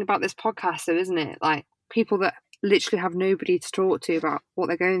great thing about this podcast, though, isn't it? Like, people that literally have nobody to talk to about what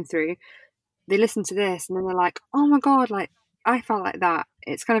they're going through, they listen to this and then they're like, oh my God, like, I felt like that.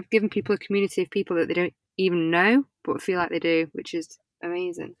 It's kind of giving people a community of people that they don't even know, but feel like they do, which is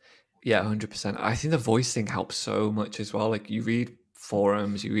amazing. Yeah, 100%. I think the voice thing helps so much as well. Like, you read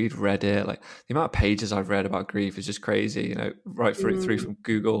forums, you read Reddit, like the amount of pages I've read about grief is just crazy, you know, right through from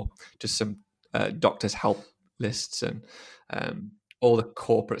Google, just some doctors' help lists and all the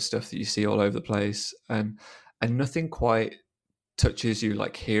corporate stuff that you see all over the place. And nothing quite touches you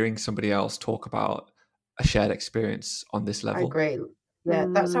like hearing somebody else talk about a shared experience on this level. I agree. Yeah,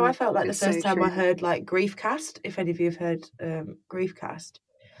 that's how I felt like the first time I heard like Griefcast, if any of you have heard Griefcast.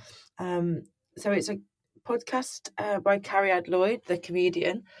 So it's a podcast by Carrie Lloyd, the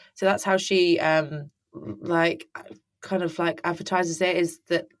comedian. So that's how she like kind of like advertises it, is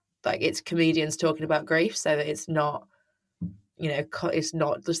that like it's comedians talking about grief, so that it's not, you know, it's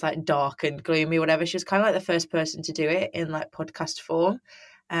not just like dark and gloomy, whatever. She was kind of like the first person to do it in like podcast form.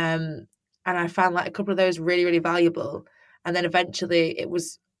 And I found like a couple of those really, really valuable. And then eventually it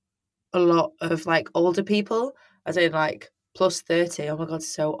was a lot of like older people, as in like plus 30. Oh my God,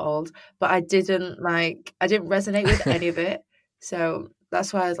 so old. But I didn't resonate with any of it. So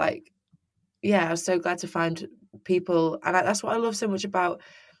that's why I was like, yeah, I was so glad to find people. And that's what I love so much about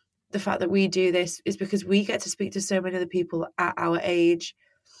the fact that we do this, is because we get to speak to so many other people at our age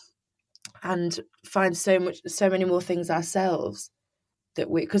and find so many more things ourselves that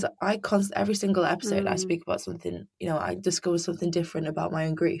because every single episode I speak about something, you know, I discover something different about my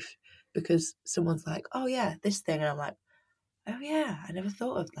own grief because someone's like, oh yeah, this thing. And I'm like, oh yeah, I never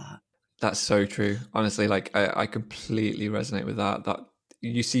thought of that. That's so true. Honestly, like I completely resonate with that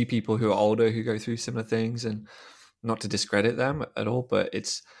you see people who are older who go through similar things, and not to discredit them at all, but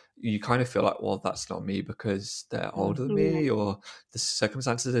you kind of feel like, well, that's not me because they're older than me, or the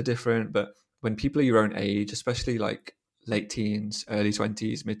circumstances are different. But when people are your own age, especially like late teens, early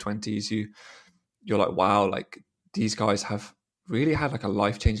 20s, mid 20s, you're like, wow, like these guys have really had like a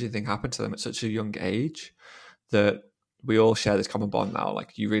life-changing thing happen to them at such a young age that we all share this common bond now.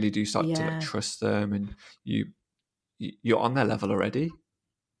 Like you really do start to like trust them, and you're on their level already.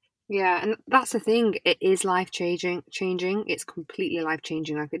 Yeah, and that's the thing. It is life-changing. It's completely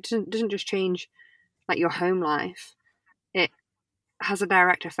life-changing. Like it doesn't just change like your home life. It has a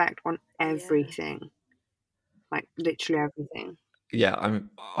direct effect on everything. Like literally everything. Yeah,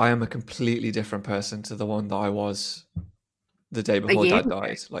 I am a completely different person to the one that I was the day before Dad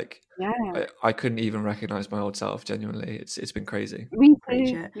died. Like, I couldn't even recognize my old self. Genuinely, it's been crazy. Me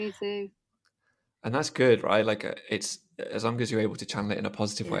too. And that's good, right? Like, it's as long as you're able to channel it in a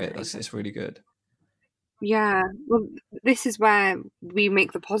positive way, it's really good. Yeah, well, this is where we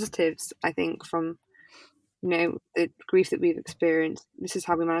make the positives, I think, from, you know, the grief that we've experienced. This is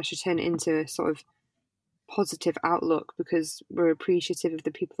how we manage to turn it into a sort of positive outlook because we're appreciative of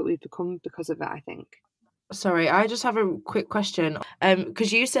the people that we've become because of it, I think. Sorry, I just have a quick question.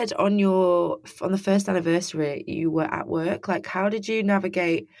 Because you said on the first anniversary you were at work. Like, how did you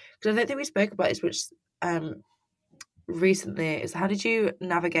navigate? Because I don't think we spoke about this much recently. Is how did you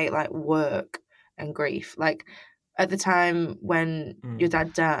navigate like work and grief? Like, at the time when your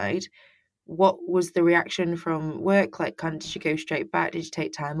dad died, what was the reaction from work? Like, did you go straight back? Did you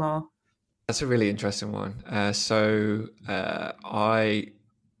take time off? That's a really interesting one.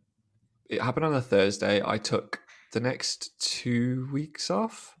 It happened on a Thursday. I took the next 2 weeks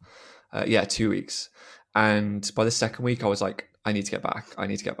off. 2 weeks. And by the second week, I was like, I need to get back.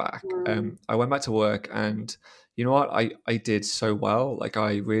 I went back to work, and you know what? I did so well. Like,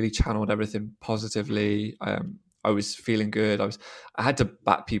 I really channeled everything positively. I was feeling good. I had to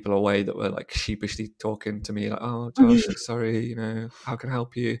bat people away that were like sheepishly talking to me like, oh, Josh, sorry, how can I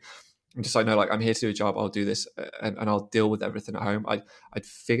help you? I'm just like, no, like, I'm here to do a job. I'll do this and I'll deal with everything at home. I'd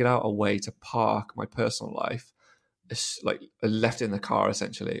figured out a way to park my personal life, like I left it in the car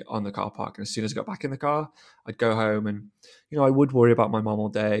essentially on the car park. And as soon as I got back in the car, I'd go home and, I would worry about my mom all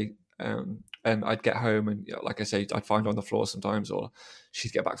day. And I'd get home and, like I say, I'd find her on the floor sometimes, or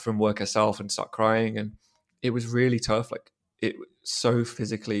she'd get back from work herself and start crying. And it was really tough. Like, it was so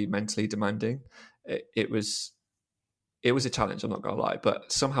physically, mentally demanding. It was a challenge, I'm not gonna lie,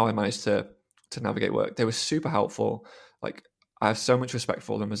 but somehow I managed to navigate work. They were super helpful. Like, I have so much respect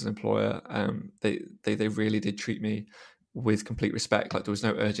for them as an employer. They really did treat me with complete respect. Like, there was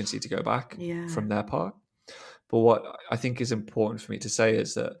no urgency to go back from their part. But what I think is important for me to say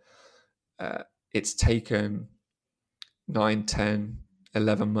is that it's taken 9, 10,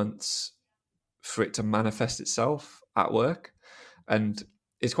 11 months for it to manifest itself at work. And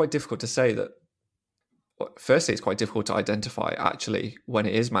it's quite difficult to say that. Firstly, it's quite difficult to identify actually when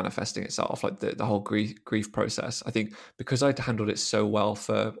it is manifesting itself, like the whole grief process. I think because I'd handled it so well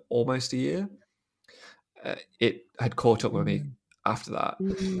for almost a year, it had caught up with me after that.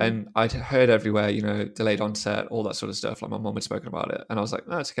 And I'd heard everywhere, delayed onset, all that sort of stuff. Like, my mom had spoken about it, and I was like,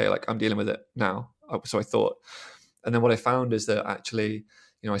 no, it's okay. Like, I'm dealing with it now. So I thought. And then what I found is that actually,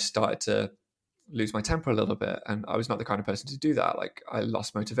 I started to lose my temper a little bit, and I was not the kind of person to do that. Like, I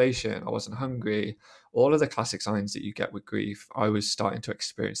lost motivation, I wasn't hungry, all of the classic signs that you get with grief. I was starting to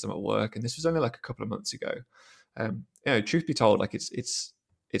experience them at work, and this was only like a couple of months ago. Truth be told, like, it's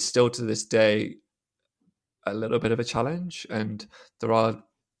still to this day a little bit of a challenge, and there are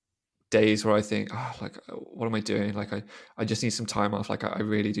days where I think, what am I doing? Like, I just need some time off. Like, I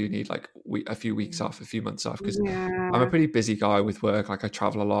really do need like a few weeks off, a few months off, because I'm a pretty busy guy with work. Like, I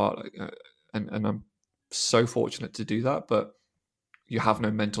travel a lot, and I'm so fortunate to do that, but you have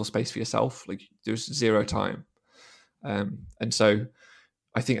no mental space for yourself. Like, there's zero time. And so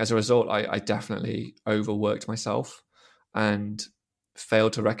I think as a result, I definitely overworked myself and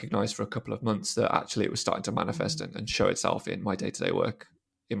failed to recognize for a couple of months that actually it was starting to manifest and show itself in my day-to-day work,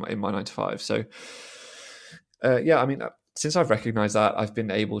 in my 9 to 5. So since I've recognized that, I've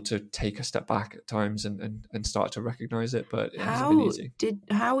been able to take a step back at times and start to recognize it, but it hasn't been easy.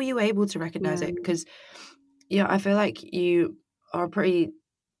 How were you able to recognize it? Because I feel like you are a pretty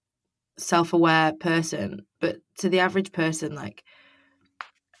self-aware person, but to the average person, like,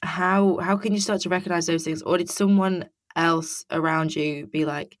 how can you start to recognize those things? Or did someone else around you be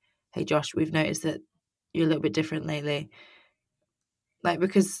like, hey Josh, we've noticed that you're a little bit different lately? Like,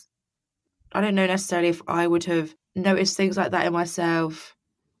 because I don't know necessarily if I would have noticed things like that in myself.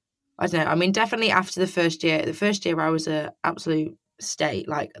 I don't know. I mean, definitely after the first year where I was an absolute state,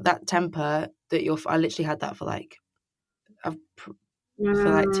 like that temper that I literally had that for like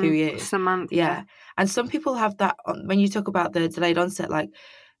 2 years. Some months. Yeah. And some people have that when you talk about the delayed onset. Like,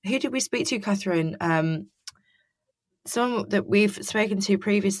 who did we speak to, Catherine? Some that we've spoken to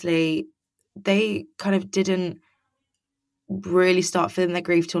previously, they kind of didn't really start feeling their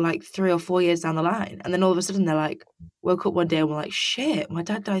grief till like 3 or 4 years down the line, and then all of a sudden they're like, woke up one day and were like, shit, my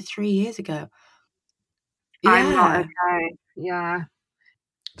dad died 3 years ago. I'm not okay. Yeah,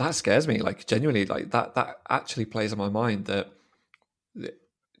 that scares me. Like, genuinely, like that actually plays on my mind. That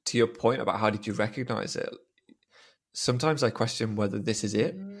to your point about how did you recognize it, sometimes I question whether this is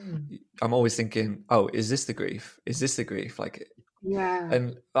it. I'm always thinking, oh, is this the grief? Like,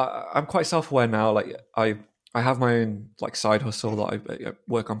 and I'm quite self-aware now. Like, I have my own like side hustle that I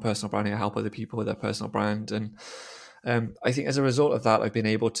work on personal branding. I help other people with their personal brand. And I think as a result of that, I've been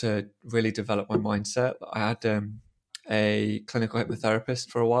able to really develop my mindset. I had a clinical hypnotherapist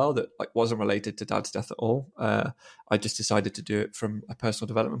for a while that like wasn't related to Dad's death at all. I just decided to do it from a personal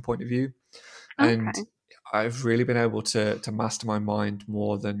development point of view. Okay. And I've really been able to master my mind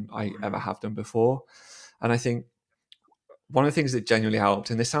more than I ever have done before. And I think one of the things that genuinely helped,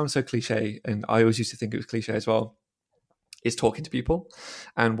 and this sounds so cliche, and I always used to think it was cliche as well, is talking to people.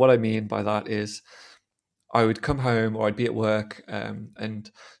 And what I mean by that is I would come home or I'd be at work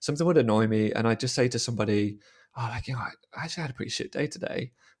and something would annoy me, and I'd just say to somebody, oh, like, you know, I actually had a pretty shit day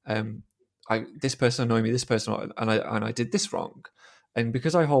today. This person annoyed me, this person, and I did this wrong. And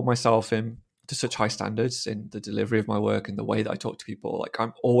because I hold myself in to such high standards in the delivery of my work and the way that I talk to people, like,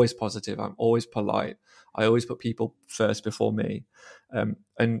 I'm always positive, I'm always polite, I always put people first before me.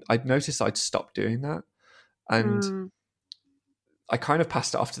 And I'd noticed I'd stopped doing that. And I kind of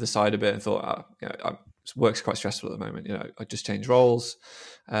passed it off to the side a bit and thought, you know, work's quite stressful at the moment. You know, I just changed roles.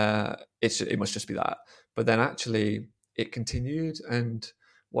 It must just be that. But then actually it continued. And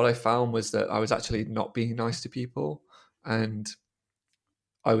what I found was that I was actually not being nice to people, and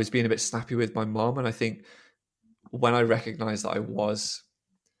I was being a bit snappy with my mom. And I think when I recognized that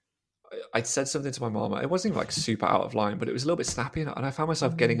I'd said something to my mom, it wasn't even like super out of line, but it was a little bit snappy. And I found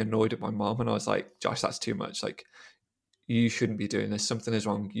myself getting annoyed at my mom. And I was like, Josh, that's too much. Like, you shouldn't be doing this. Something is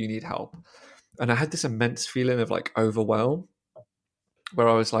wrong. You need help. And I had this immense feeling of like overwhelm, where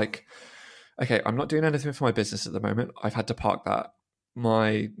I was like, okay, I'm not doing anything for my business at the moment. I've had to park that.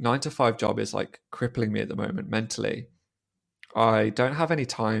 My 9-to-5 job is like crippling me at the moment mentally. I don't have any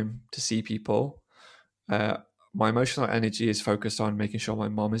time to see people. My emotional energy is focused on making sure my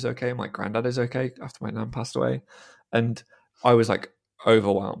mom is okay, my granddad is okay after my nan passed away. And I was like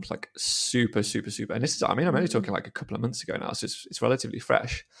overwhelmed, like super, super, super. And this is, I mean, I'm only talking like a couple of months ago now, so it's relatively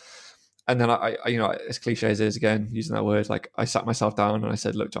fresh. And then I, you know, as cliche as it is, again, using that word, like, I sat myself down and I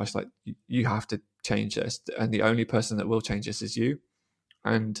said, look, Josh, like, you have to change this. And the only person that will change this is you.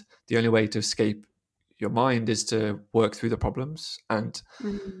 And the only way to escape your mind is to work through the problems and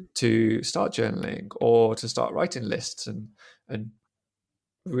to start journaling or to start writing lists and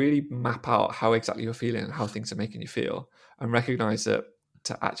really map out how exactly you're feeling and how things are making you feel, and recognize that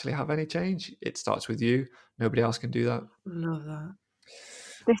to actually have any change, it starts with you. Nobody else can do that. Love that.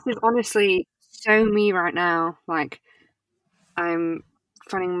 This is honestly so me right now. Like, I'm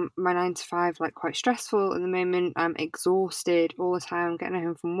finding my 9-to-5 like quite stressful at the moment. I'm exhausted all the time, getting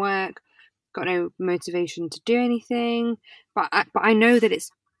home from work, got no motivation to do anything. But I know that it's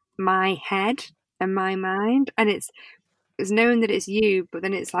my head and my mind, and it's knowing that it's you, but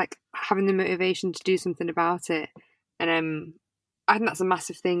then it's like having the motivation to do something about it. And I think that's a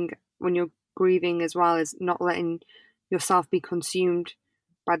massive thing when you're grieving as well, is not letting yourself be consumed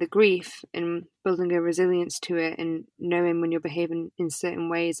by the grief and building a resilience to it, and knowing when you're behaving in certain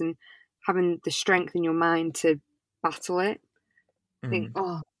ways and having the strength in your mind to battle it. I think,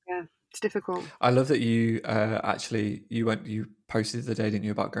 it's difficult. I love that you you posted the day, didn't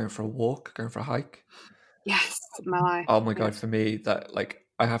you, about going for a walk, going for a hike? Yes, my life. Oh my God, for me, that, like,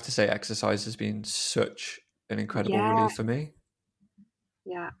 I have to say exercise has been such an incredible relief for me.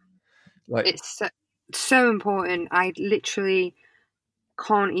 Yeah. Like, it's so important. I literally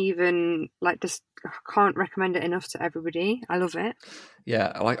can't even can't recommend it enough to everybody. I love it.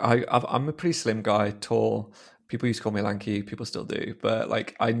 Yeah, like I'm a pretty slim guy, tall. People used to call me lanky, people still do, but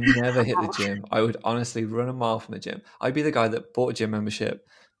like, I never hit the gym. I would honestly run a mile from the gym. I'd be the guy that bought a gym membership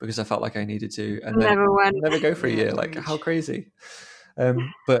because I felt like I needed to, and then never go for a year. Like, how crazy.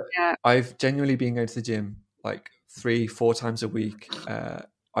 But I've genuinely been going to the gym like 3-4 times a week.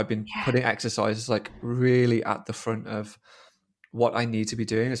 I've been putting exercise like really at the front of what I need to be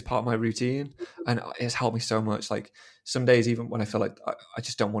doing as part of my routine, and it's helped me so much. Like, some days, even when I feel like I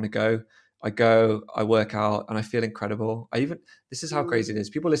just don't want to go, I work out, and I feel incredible. This is how crazy it is.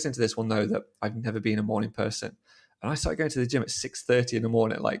 People listening to this will know that I've never been a morning person, and I started going to the gym at 6:30 in the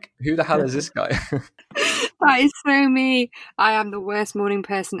morning. Like, who the hell is this guy? That is so me. I am the worst morning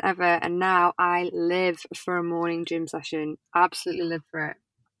person ever, and now I live for a morning gym session. Absolutely live for it.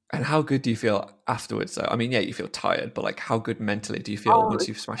 And how good do you feel afterwards, though? I mean, yeah, you feel tired, but like, how good mentally do you feel once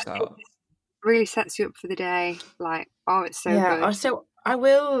you've smashed that out? Really sets you up for the day. Like, it's so good. So I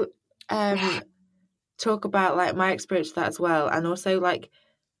will talk about like my experience with that as well, and also like,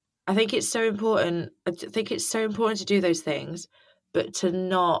 I think it's so important. I think it's so important to do those things, but to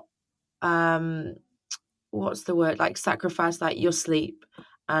not what's the word, like, sacrifice like your sleep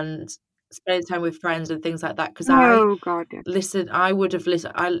and spending time with friends and things like that. Because I would have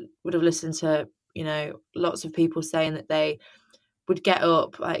listened to, you know, lots of people saying that they would get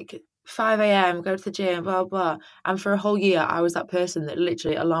up like 5 a.m, go to the gym, blah blah. And for a whole year, I was that person that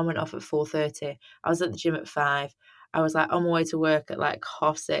literally alarm went off at 4:30. I was at the gym at 5. I was like on my way to work at like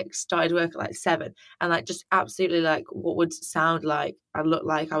 6:30. Started work at like 7, and like just absolutely like what would sound like I looked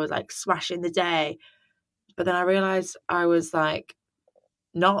like I was like smashing the day. But then I realized I was like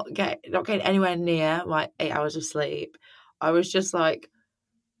not getting anywhere near my 8 hours of sleep. I was just like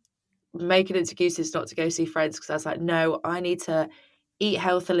making excuses not to go see friends because I was like, no, I need to eat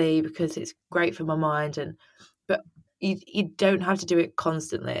healthily because it's great for my mind. But you don't have to do it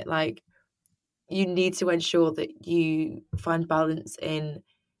constantly. Like, you need to ensure that you find balance in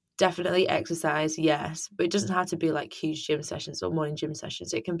definitely exercise, yes, but it doesn't have to be like huge gym sessions or morning gym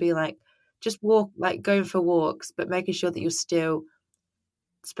sessions. It can be like just going for walks, but making sure that you're still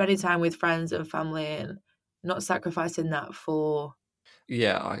spending time with friends and family and not sacrificing that for.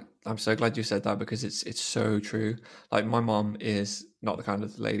 Yeah, I'm so glad you said that because it's so true. Like, my mom is not the kind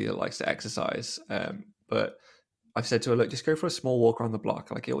of lady that likes to exercise, but I've said to her, look, just go for a small walk around the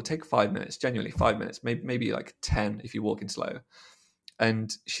block. Like, it will take 5 minutes, genuinely 5 minutes, maybe like 10 if you're walking slow.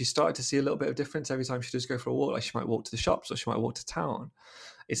 And she started to see a little bit of difference every time she does go for a walk. Like, she might walk to the shops or she might walk to town.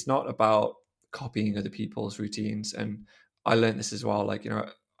 It's not about copying other people's routines. And I learned this as well. Like,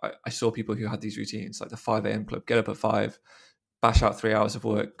 I saw people who had these routines, like the 5 a.m. club, get up at 5, bash out 3 hours of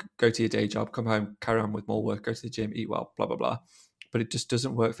work, go to your day job, come home, carry on with more work, go to the gym, eat well, blah, blah, blah. But it just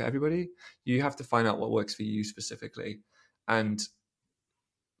doesn't work for everybody. You have to find out what works for you specifically and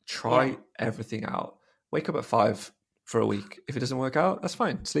try everything out. Wake up at 5 for a week. If it doesn't work out, that's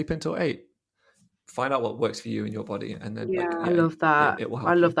fine. Sleep until 8. Find out what works for you and your body. And then I love that. It will help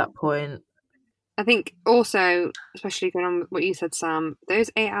I love that point. I think also, especially going on with what you said, Sam, those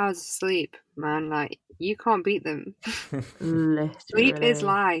 8 hours of sleep, man, like, you can't beat them. Sleep is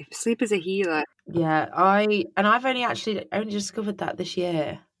life. Sleep is a healer. Yeah, I've only discovered that this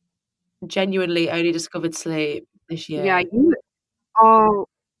year. Genuinely only discovered sleep this year. Yeah, oh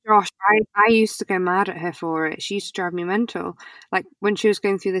gosh, I used to go mad at her for it. She used to drive me mental. Like, when she was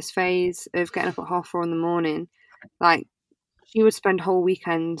going through this phase of getting up at 4:30 in the morning, like, she would spend whole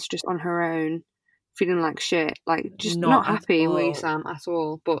weekends just on her own, feeling like shit, like, just not happy, were you, Sam, at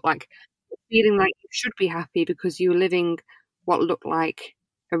all? But like, feeling like you should be happy because you were living what looked like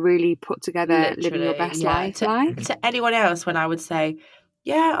a really put together, living your best life. To anyone else, when I would say,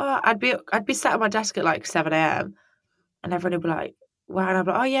 I'd be sat at my desk at like 7 a.m. and everyone would be like, wow, and I'd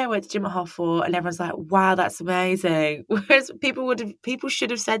be like, oh yeah, I went to gym at 4:30, and everyone's like, wow, that's amazing. Whereas people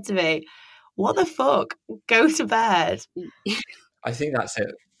should have said to me, what the fuck? Go to bed. I think that's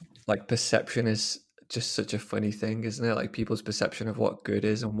it. Like, perception is just such a funny thing, isn't it? Like, people's perception of what good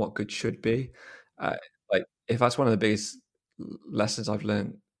is and what good should be. Like, if that's one of the biggest lessons I've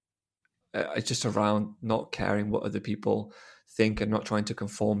learned, it's just around not caring what other people think and not trying to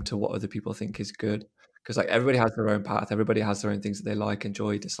conform to what other people think is good. Because, like, everybody has their own path. Everybody has their own things that they like,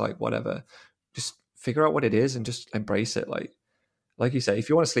 enjoy, dislike, whatever. Just figure out what it is and just embrace it. Like you say, if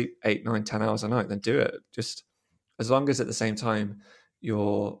you want to sleep 8, 9, 10 hours a night, then do it. Just as long as at the same time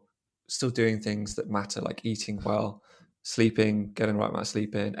you're still doing things that matter, like eating well, sleeping, getting the right amount of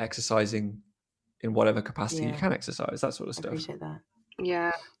sleep in, exercising in whatever capacity you can exercise, that sort of stuff. I appreciate that.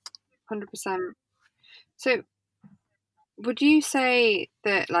 Yeah, 100%. So would you say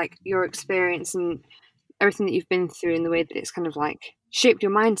that, like, your experience and everything that you've been through and the way that it's kind of like shaped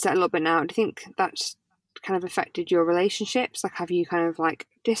your mindset a little bit now, do you think that's kind of affected your relationships? Like, have you kind of like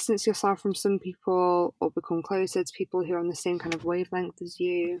distanced yourself from some people or become closer to people who are on the same kind of wavelength as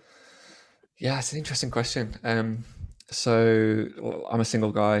you? Yeah, it's an interesting question. So I'm a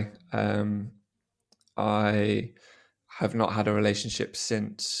single guy. I have not had a relationship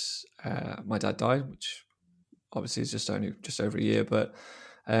since my dad died, which obviously is just over a year, but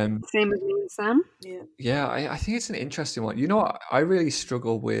same as me and Sam. Yeah, I think it's an interesting one. You know what? I really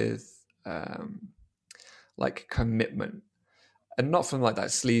struggle with like commitment, and not from like that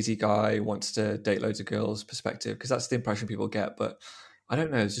sleazy guy who wants to date loads of girls perspective, because that's the impression people get. But I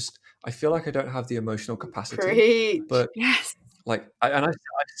don't know. It's just, I feel like I don't have the emotional capacity. Preach. But yes, like, I've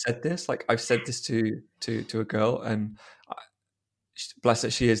said this. Like, I've said this to a girl, and bless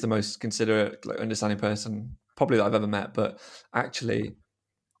her, she is the most considerate, like, understanding person probably that I've ever met. But actually,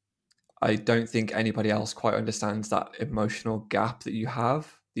 I don't think anybody else quite understands that emotional gap that you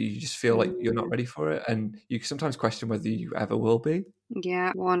have. That you just feel like you're not ready for it, and you sometimes question whether you ever will be.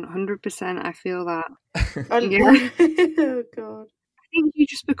 Yeah, 100%. I feel that. Oh God. I think you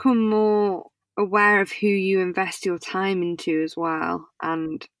just become more aware of who you invest your time into as well,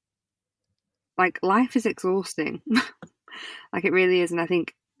 and like, life is exhausting. Like, it really is, and I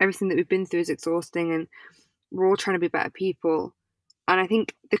think everything that we've been through is exhausting, and we're all trying to be better people. And I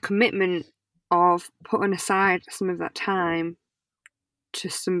think the commitment of putting aside some of that time to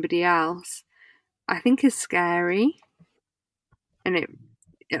somebody else, I think, is scary. And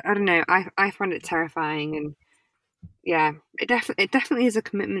I don't know, I find it terrifying. And yeah, it definitely is a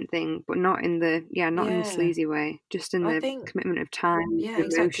commitment thing, but not in the in the sleazy way, just in the commitment of time. Yeah,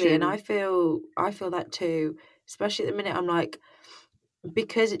 exactly. And I feel that too, especially at the minute. I'm like,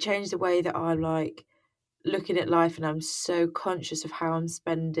 because it changed the way that I'm like looking at life, and I'm so conscious of how I'm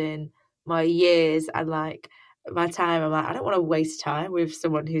spending my years and like my time. I'm like, I don't want to waste time with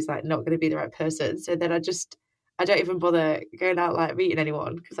someone who's like not going to be the right person. So then I don't even bother going out like meeting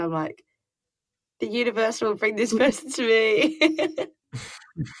anyone, because I'm like, the universe will bring this person to me.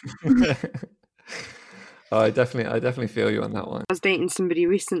 I definitely feel you on that one. I was dating somebody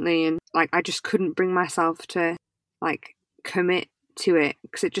recently, and like I just couldn't bring myself to like commit to it,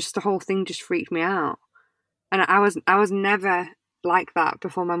 because the whole thing just freaked me out. And I was never like that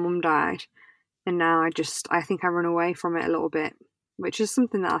before my mum died, and now I think I run away from it a little bit, which is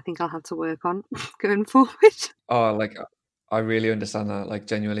something that I think I'll have to work on going forward. Oh, like I really understand that. Like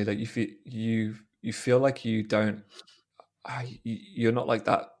genuinely, like you feel like you don't, you're not like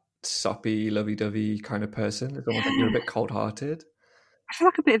that soppy, lovey-dovey kind of person. It's almost like you're a bit cold-hearted. I feel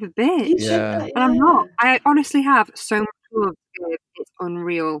like a bit of a bitch. Yeah. And I'm not. I honestly have so much love. It's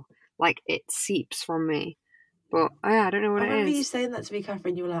unreal. Like, it seeps from me. But I don't know what it is. I remember you saying that to me,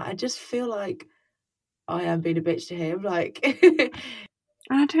 Catherine. You were like, I just feel like I am being a bitch to him. Like,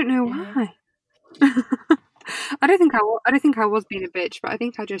 I don't know why. I don't think I was being a bitch, but I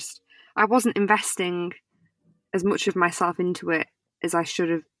think I wasn't investing as much of myself into it as I should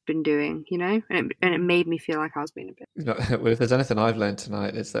have been doing, you know, and it made me feel like I was being a bitch. Well, if there's anything I've learned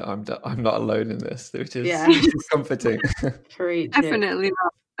tonight, it's that I'm not alone in this, which is comforting. Definitely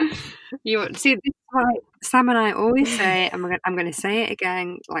not. You see, this is why Sam and I always say, I'm going to say it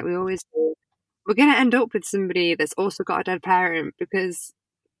again, like we always do. We're going to end up with somebody that's also got a dead parent, because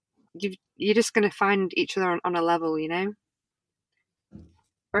you're just going to find each other on a level, you know.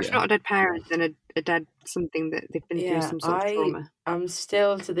 Or if not a dead parent, then a dead something that they've been through some sort of trauma. I'm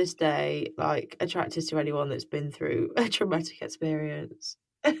still to this day like attracted to anyone that's been through a traumatic experience.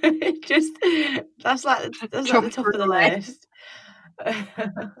 Just that's like the top of the list.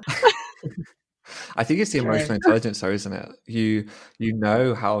 I think it's the emotional intelligence, though, isn't it? You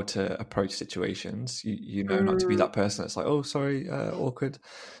know how to approach situations. You know not to be that person that's like, oh, sorry, awkward.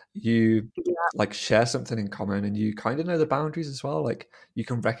 You like share something in common, and you kind of know the boundaries as well. Like, you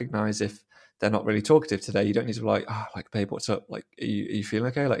can recognize if they're not really talkative today. You don't need to be like, like, babe, what's up? Like, are you feeling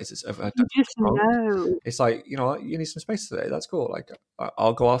okay? Like, is this know. It's like, you know what, you need some space today. That's cool. Like,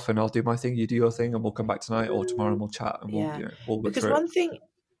 I'll go off and I'll do my thing. You do your thing, and we'll come back tonight or tomorrow, and we'll chat, and we'll look through it.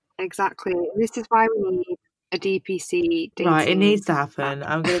 Exactly. This is why we need a DPC dating. Right, it needs to happen.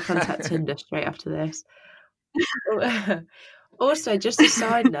 I'm going to contact Tinder straight after this. Also, just a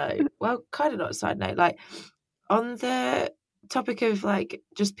side note, well, kind of not a side note, like on the topic of like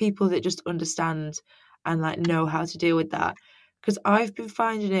just people that just understand and like know how to deal with that, because I've been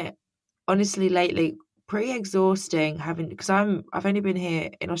finding it honestly lately pretty exhausting because I've only been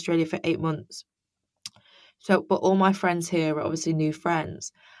here in Australia for 8 months. So, but all my friends here are obviously new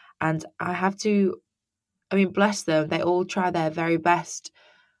friends. And I have to, I mean, bless them, they all try their very best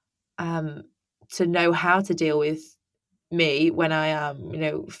to know how to deal with me when I am, you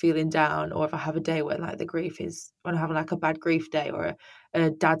know, feeling down, or if I have a day where like when I'm having like a bad grief day or a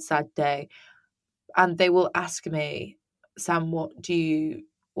dad sad day. And they will ask me, Sam, what do you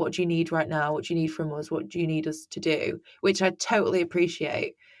need right now? What do you need from us? What do you need us to do? Which I totally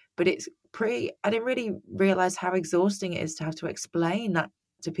appreciate. But I didn't really realise how exhausting it is to have to explain that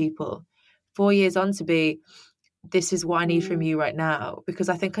to people 4 years on, to be, this is what I need from you right now, because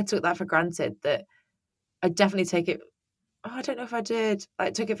I think I took that for granted, that I definitely take it. I don't know if I did. I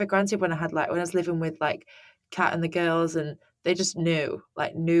took it for granted when I was living with like Kat and the girls, and they just knew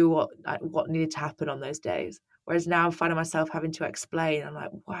what needed to happen on those days. Whereas now I'm finding myself having to explain. I'm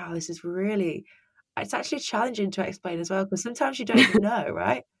like, wow, this is really, it's actually challenging to explain as well, because sometimes you don't even know,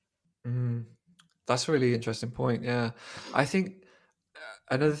 right? That's a really interesting point. Yeah, I think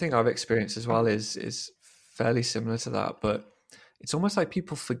another thing I've experienced as well is fairly similar to that, but it's almost like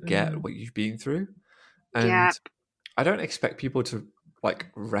people forget what you've been through, and I don't expect people to like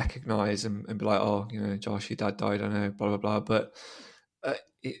recognize and be like, oh, you know, Josh, your dad died, I know, blah blah blah, but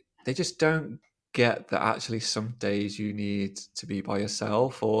they just don't get that actually some days you need to be by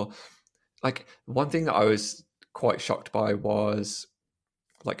yourself. Or like, one thing that I was quite shocked by was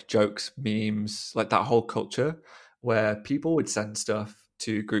like jokes, memes, like that whole culture where people would send stuff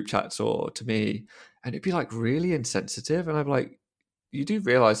to group chats or to me, and it'd be like really insensitive, and I'm like, you do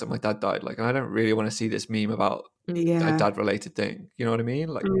realize that my dad died, like, and I don't really want to see this meme about a dad related thing, you know what I mean?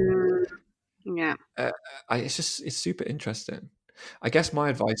 Like, it's super interesting. I guess my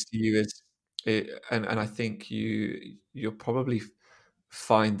advice to you is And I think you'll probably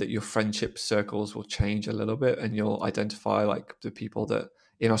find that your friendship circles will change a little bit, and you'll identify like the people that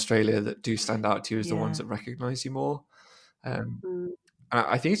in Australia that do stand out to you as the ones that recognize you more. And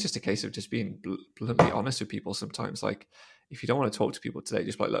I think it's just a case of just being bluntly honest with people sometimes. Like, if you don't want to talk to people today,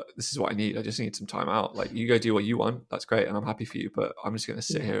 just be like, look, this is what I need. I just need some time out. Like, you go do what you want. That's great. And I'm happy for you, but I'm just going to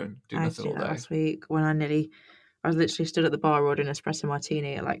sit here and do nothing all day. Last week when I was literally stood at the bar ordering an espresso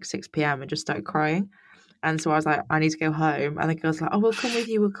martini at like 6 p.m. and just started crying. And so I was like, I need to go home. And the girl's like, oh,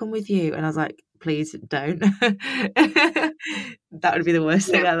 we'll come with you. And I was like, please don't. That would be the worst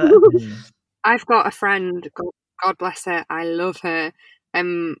thing ever. I've got a friend, God bless her, I love her.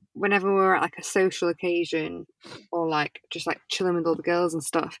 Whenever we're at like a social occasion or like just like chilling with all the girls and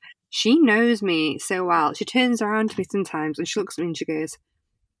stuff, she knows me so well. She turns around to me sometimes and she looks at me and she goes,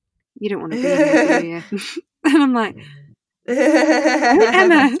 you don't want to be here, do you? And I'm like,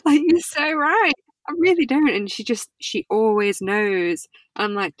 Emma, like, you're so right. I really don't. And she always knows.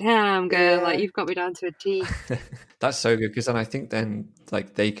 I'm like, damn, girl, like, you've got me down to a T. That's so good, because then I think then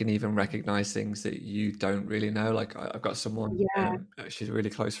like they can even recognize things that you don't really know. Like, I've got someone, she's a really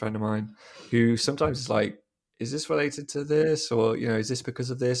close friend of mine, who sometimes is like, is this related to this, or is this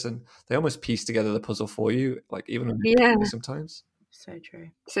because of this? And they almost piece together the puzzle for you, like even sometimes. So true.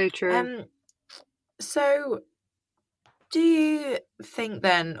 So true. So do you think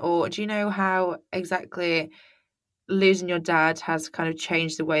then, or do you know how exactly losing your dad has kind of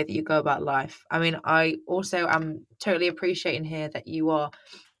changed the way that you go about life? I mean, I also am totally appreciating here that you are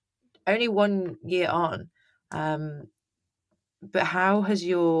only 1 year on, but how has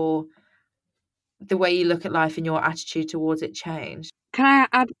the way you look at life and your attitude towards it changed? Can I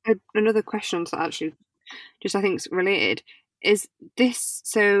add another question to that, actually, just I think it's related? Is this,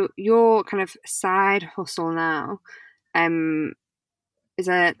 so your kind of side hustle now is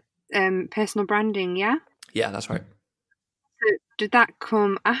a personal branding, yeah? Yeah, that's right. So did that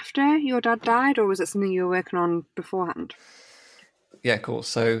come after your dad died, or was it something you were working on beforehand? Yeah, cool.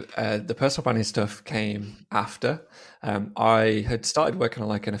 So the personal branding stuff came after. I had started working on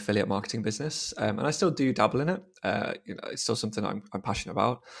like an affiliate marketing business, and I still do dabble in it. It's still something I'm passionate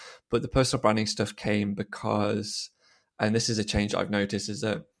about. But the personal branding stuff came because, and this is a change I've noticed, is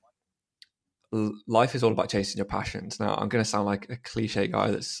that life is all about chasing your passions. Now, I'm going to sound like a cliche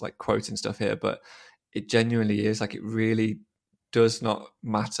guy that's like quoting stuff here, but it genuinely is. Like, it really does not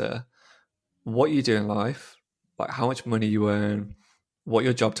matter what you do in life, like how much money you earn, what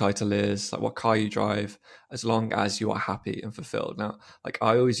your job title is, like what car you drive, as long as you are happy and fulfilled. Now, like,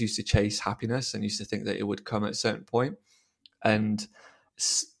 I always used to chase happiness and used to think that it would come at a certain point. And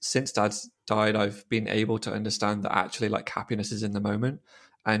since Dad's died, I've been able to understand that actually, like, happiness is in the moment,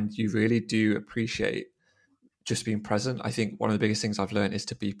 and you really do appreciate just being present. I think one of the biggest things I've learned is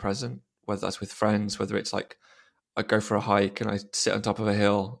to be present, whether that's with friends, whether it's like I go for a hike and I sit on top of a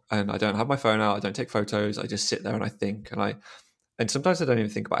hill and I don't have my phone out, I don't take photos, I just sit there and I think, and sometimes I don't even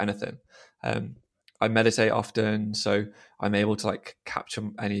think about anything. I meditate often, so I'm able to like capture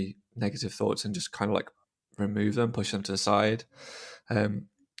any negative thoughts and just kind of like remove them, push them to the side.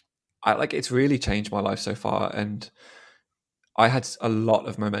 It's really changed my life so far, and I had a lot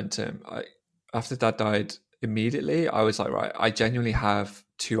of momentum. After Dad died, immediately I was like, right, I genuinely have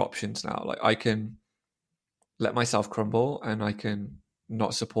two options now. Like, I can let myself crumble and I can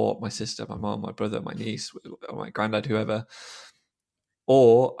not support my sister, my mom, my brother, my niece, my granddad, whoever,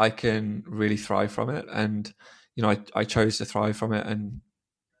 or I can really thrive from it. And I chose to thrive from it. And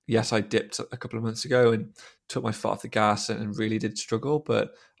yes, I dipped a couple of months ago and took my foot off the gas and really did struggle,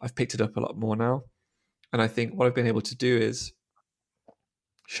 but I've picked it up a lot more now. And I think what I've been able to do is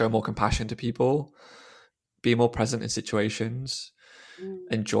show more compassion to people, be more present in situations,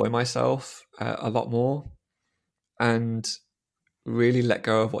 enjoy myself a lot more, and really let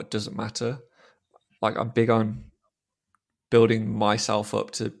go of what doesn't matter. Like, I'm big on building myself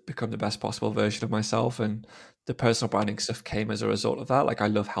up to become the best possible version of myself, and the personal branding stuff came as a result of that. Like, I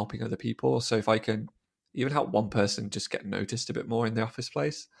love helping other people, so if I can even help one person just get noticed a bit more in the office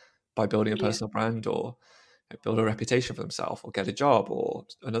place by building a personal brand, or build a reputation for themselves, or get a job or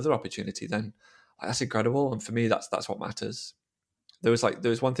another opportunity, then that's incredible. And for me, that's what matters. There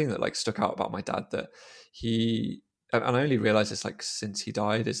was one thing that like stuck out about my dad, that and I only realized this like since he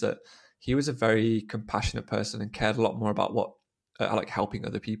died, is that he was a very compassionate person and cared a lot more about what like helping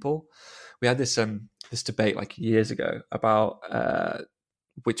other people. We had this debate like years ago about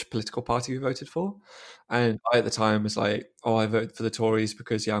which political party we voted for, and I at the time was like, oh, I voted for the Tories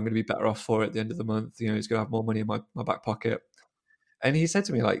because I'm going to be better off for it at the end of the month. He's going to have more money in my back pocket. And he said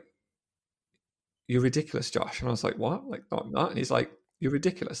to me like, "You're ridiculous, Josh." And I was like, "What? Like, no, I'm not." And he's like, "You're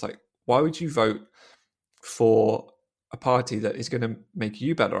ridiculous. Like, why would you vote for a party that is going to make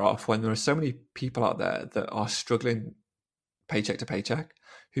you better off when there are so many people out there that are struggling paycheck to paycheck,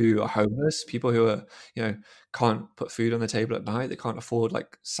 who are homeless, people who are, can't put food on the table at night, they can't afford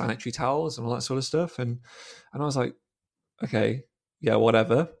like sanitary towels and all that sort of stuff. And I was like, okay, yeah,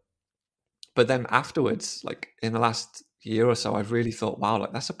 whatever. But then afterwards, like in the last year or so, I've really thought, wow,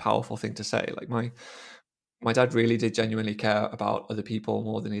 like that's a powerful thing to say. Like my dad really did genuinely care about other people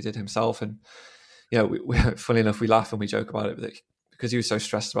more than he did himself. And we funny enough, we laugh and we joke about it, but because he was so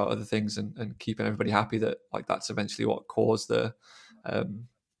stressed about other things and keeping everybody happy, that like that's eventually what caused the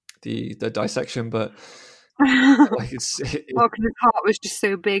dissection. But like because his heart was just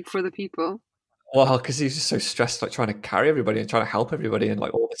so big for the people. Well, because he's just so stressed, like trying to carry everybody and trying to help everybody, and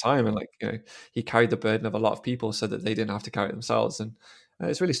like all the time, and like he carried the burden of a lot of people so that they didn't have to carry it themselves, and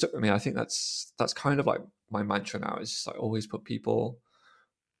it's really stuck with me. I think that's kind of like my mantra now, is just like always put people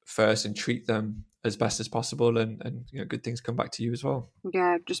first and treat them as best as possible, and good things come back to you as well.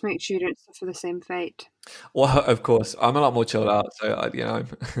 Yeah, just make sure you don't suffer the same fate. Well, of course, I'm a lot more chilled out, so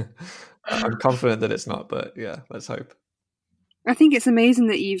I'm confident that it's not, but yeah, let's hope. I think it's amazing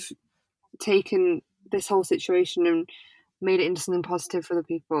that you've taken this whole situation and made it into something positive for the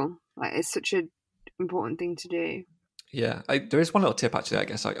people. Like, it's such an important thing to do. Yeah, there is one little tip actually, I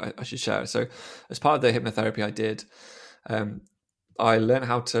guess I should share. So as part of the hypnotherapy I did, I learned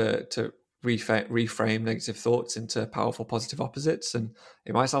how to reframe negative thoughts into powerful positive opposites. And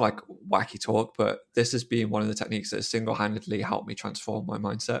it might sound like wacky talk, but this has been one of the techniques that has single-handedly helped me transform my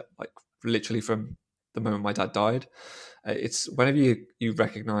mindset, like literally from the moment my dad died. It's whenever you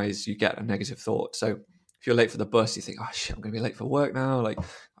recognize you get a negative thought. So if you're late for the bus, you think, oh shit, I'm going to be late for work now. Like, I'm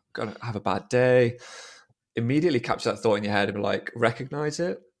going to have a bad day. Immediately capture that thought in your head and be like, recognize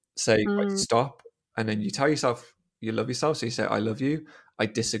it, say, right, stop. And then you tell yourself you love yourself. So you say, I love you. I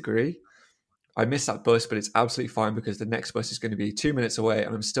disagree. I missed that bus, but it's absolutely fine because the next bus is going to be 2 minutes away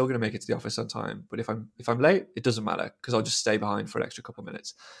and I'm still going to make it to the office on time. But if I'm late, it doesn't matter because I'll just stay behind for an extra couple of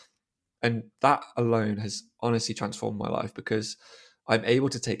minutes. And that alone has honestly transformed my life because I'm able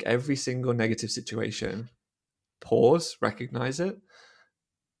to take every single negative situation, pause, recognize it,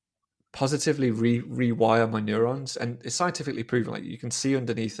 positively rewire my neurons. And it's scientifically proven, like you can see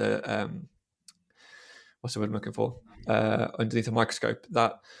underneath what's the word I'm looking for? Underneath a microscope,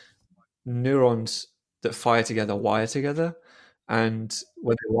 that neurons that fire together wire together. And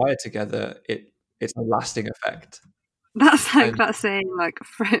when they wire together, it's a lasting effect. That's like that saying, like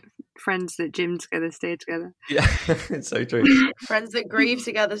friends that gym together stay together. Yeah, it's so true. Friends that grieve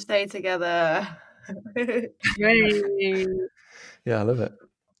together stay together. Yeah, I love it.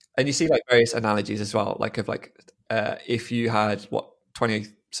 And you see like various analogies as well, like of like if you had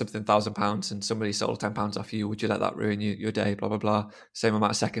 20-something thousand pounds and somebody sold £10 off you, would you let that ruin your day? Blah blah blah. Same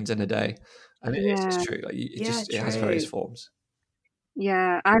amount of seconds in a day, and it's true. Like it has various forms.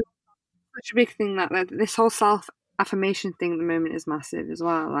 Yeah, such a big thing that this whole self-affirmation thing at the moment is massive as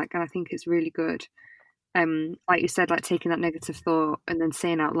well. Like, and I think it's really good. Like you said, like taking that negative thought and then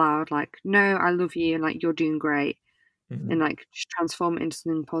saying out loud, like, "No, I love you," and like, "You're doing great," and like just transform it into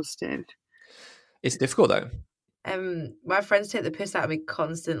something positive. It's difficult though. My friends take the piss out of me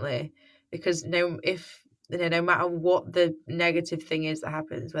constantly because no matter what the negative thing is that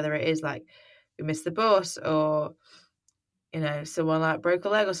happens, whether it is like we missed the bus or someone like broke a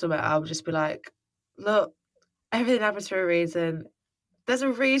leg or something, I'll just be like, look, everything happens for a reason. There's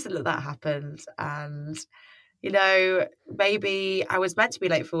a reason that happened, and maybe I was meant to be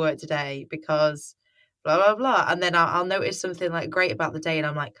late for work today because blah blah blah, and then I'll notice something like great about the day, and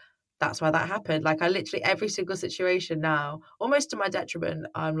I'm like, that's why that happened. Like, I literally every single situation now, almost to my detriment,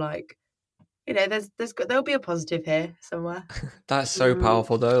 I'm like, there'll be a positive here somewhere. That's so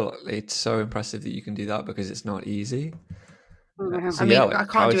powerful though. It's so impressive that you can do that because it's not easy. So, I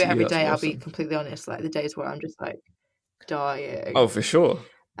can't do it every day. Awesome. I'll be completely honest. Like the days where I'm just like dying. Oh, for sure.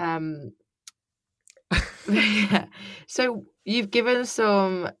 Yeah. So you've given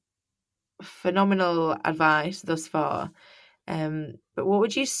some phenomenal advice thus far. But what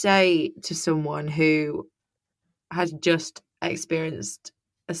would you say to someone who has just experienced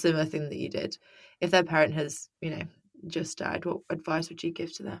a similar thing that you did? If their parent has, just died, what advice would you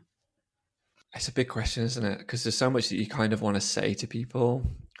give to them? It's a big question, isn't it? Because there's so much that you kind of want to say to people.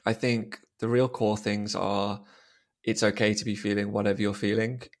 I think the real core things are it's okay to be feeling whatever you're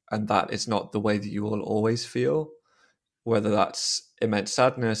feeling, and that it's not the way that you will always feel, whether that's immense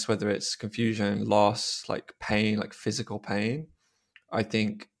sadness, whether it's confusion, loss, like pain, like physical pain. I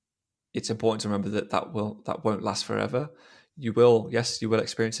think it's important to remember that won't last forever. You will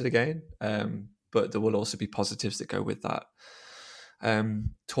experience it again, but there will also be positives that go with that.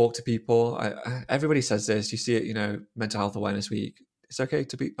 Talk to people. Everybody says this. You see it, Mental Health Awareness Week. It's okay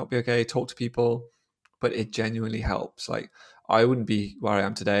to not be okay. Talk to people, but it genuinely helps. Like, I wouldn't be where I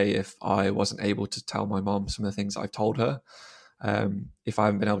am today if I wasn't able to tell my mom some of the things I've told her. If I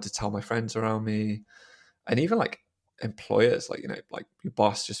haven't been able to tell my friends around me, and even like employers, like your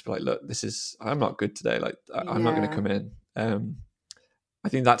boss, just be like, look, I'm not good today. Like, I'm not going to come in. I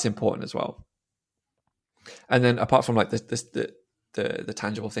think that's important as well. And then apart from like the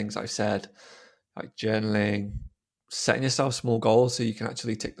tangible things I've said, like journaling, setting yourself small goals so you can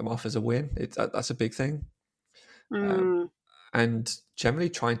actually tick them off as a win. That's a big thing. And generally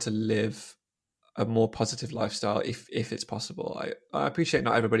trying to live a more positive lifestyle if it's possible. I appreciate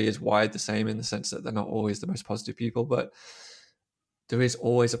not everybody is wired the same in the sense that they're not always the most positive people, but there is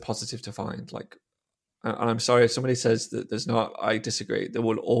always a positive to find. Like, and I'm sorry if somebody says that there's not, I disagree. There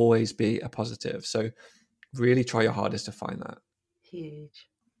will always be a positive. So really try your hardest to find that. Huge.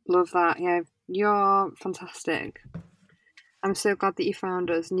 Love that. Yeah, you're fantastic. I'm so glad that you found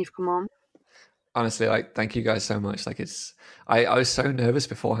us and you've come on. Honestly, like, thank you guys so much. Like, I was so nervous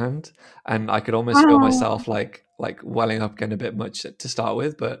beforehand, and I could almost feel myself like welling up, getting a bit much to start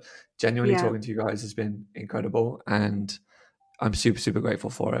with, but genuinely talking to you guys has been incredible, and I'm super, super grateful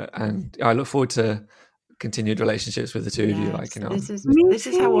for it. And I look forward to continued relationships with the two of you. Like, this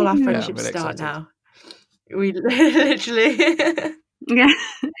is how all our friendships start now. We literally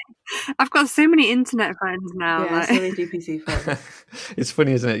I've got so many internet friends now. Yeah, so many DPC friends. It's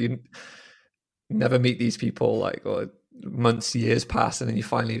funny, isn't it? You never meet these people, like, or months, years pass, and then you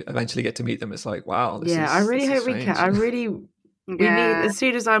finally eventually get to meet them. It's like, wow. I really hope we can. We need, as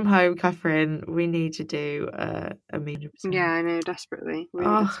soon as I'm home, Catherine, we need to do a meet. Yeah, I know, desperately.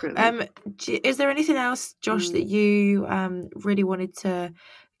 Really desperately. Is there anything else, Josh, that you really wanted to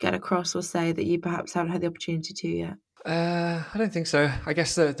get across or say that you perhaps haven't had the opportunity to yet? I don't think so. I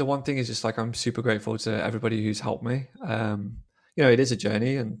guess the one thing is just like, I'm super grateful to everybody who's helped me. It is a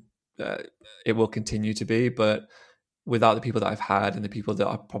journey, and it will continue to be, but without the people that I've had and the people that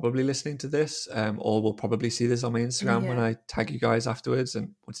are probably listening to this, or will probably see this on my Instagram when I tag you guys afterwards,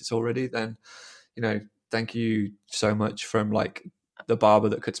 and once it's all ready, then, thank you so much, from like the barber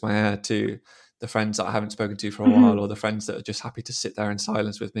that cuts my hair to the friends that I haven't spoken to for a while, or the friends that are just happy to sit there in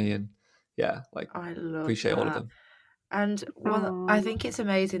silence with me. And I appreciate all of them. And I think it's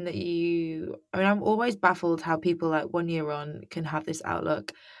amazing that I'm always baffled how people like 1 year on can have this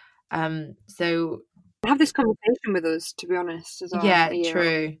outlook. So have this conversation with us, to be honest, as well. Yeah,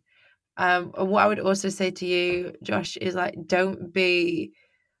 true. And what I would also say to you, Josh, is like, don't be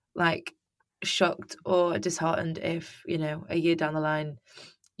like shocked or disheartened if, a year down the line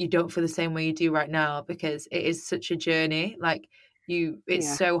you don't feel the same way you do right now, because it is such a journey. Like,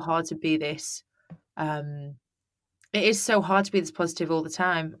 it's so hard to be this. It is so hard to be this positive all the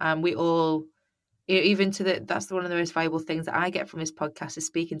time. We all, that's one of the most valuable things that I get from this podcast, is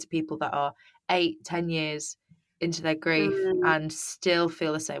speaking to people that are 8-10 years into their grief and still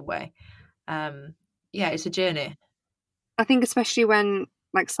feel the same way. It's a journey. I think especially when,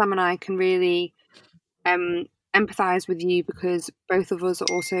 like, Sam and I can really empathize with you, because both of us are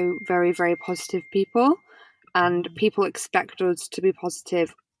also very, very positive people, and people expect us to be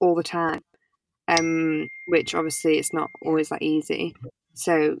positive all the time, which obviously it's not always that easy.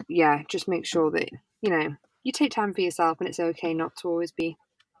 So just make sure that you take time for yourself, and it's okay not to always be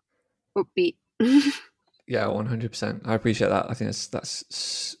upbeat. Yeah, 100%. I appreciate that. I think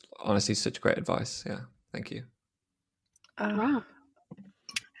that's honestly such great advice. Yeah, thank you. Wow.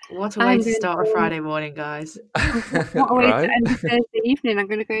 What a way to start a Friday morning, guys. What a way to end a Thursday evening. I'm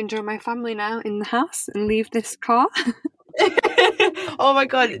going to go enjoy my family now in the house and leave this car. Oh my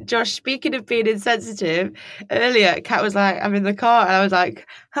God, Josh, speaking of being insensitive, earlier Kat was like, I'm in the car, and I was like,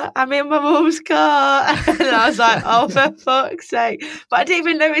 I'm in my mum's car. And I was like, oh, for fuck's sake. But I didn't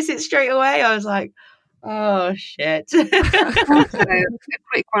even notice it straight away. I was like, oh shit. Also, a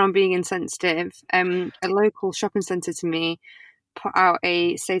quick one on being insensitive. A local shopping centre to me put out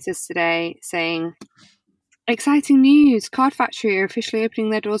a status today saying, exciting news, Card Factory are officially opening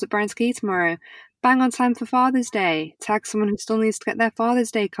their doors at Bryan's Quay tomorrow. Bang on time for Father's Day. Tag someone who still needs to get their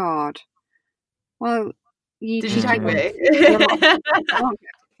Father's Day card. Well, did you tag me?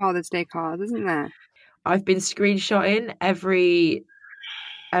 Father's Day cards, isn't there? I've been screenshotting every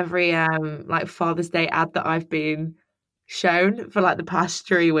like Father's Day ad that I've been shown for like the past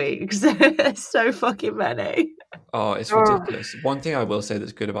 3 weeks. So fucking many. Oh, it's ridiculous. One thing I will say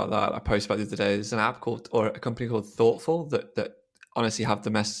that's good about that, I posted about the other day, there's an app or a company called Thoughtful that honestly have the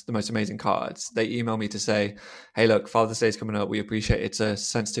most amazing cards. They email me to say, hey, look, Father's Day is coming up. We appreciate it's a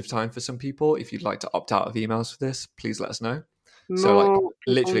sensitive time for some people. If you'd like to opt out of emails for this, please let us know. So like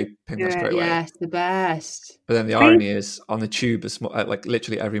literally ping that straight away. Yes, the best. But then the irony is on the tube, like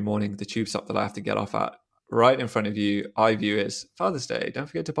literally every morning, the tube stop that I have to get off at, right in front of you, I view is Father's Day. Don't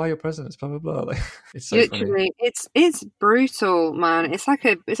forget to buy your presents. Blah blah blah. Like, it's so literally funny. It's brutal, man. It's like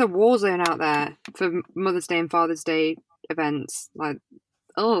it's a war zone out there for Mother's Day and Father's Day events. Like,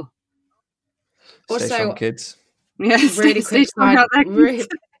 Stay strong, kids. Yes, really quick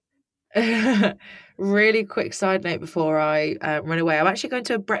really quick side note before I run away. I'm actually going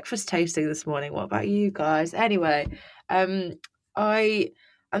to a breakfast tasting this morning. What about you guys? Anyway, I'm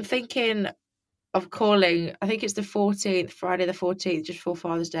thinking of calling, I think it's the 14th, Friday the 14th, just before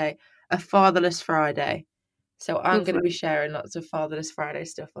Father's Day, a Fatherless Friday. So I'm going to be sharing lots of Fatherless Friday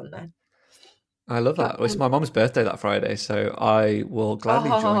stuff on there. I love that. It's my mom's birthday that Friday, so I will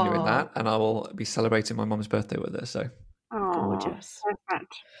gladly join you in that, and I will be celebrating my mom's birthday with her. So gorgeous.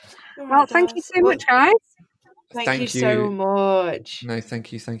 Perfect. Well, thank you so much, guys. Thank you so much. No,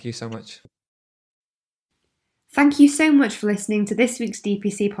 thank you so much. Thank you so much for listening to this week's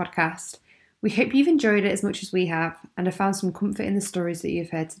DPC podcast. We hope you've enjoyed it as much as we have and have found some comfort in the stories that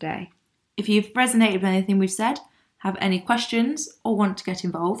you've heard today. If you've resonated with anything we've said, have any questions, or want to get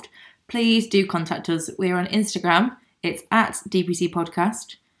involved, please do contact us. We're on Instagram. It's at DPC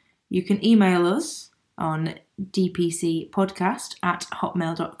Podcast. You can email us on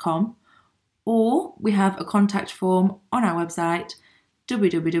dpcpodcast@hotmail.com, or we have a contact form on our website,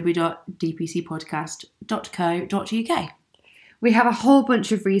 www.dpcpodcast.co.uk. We have a whole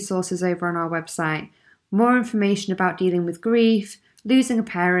bunch of resources over on our website. More information about dealing with grief, losing a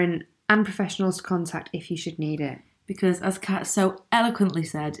parent, and professionals to contact if you should need it. Because as Kat so eloquently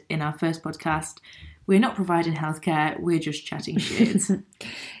said in our first podcast, we're not providing healthcare, we're just chatting shit.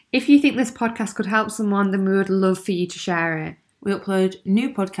 If you think this podcast could help someone, then we would love for you to share it. We upload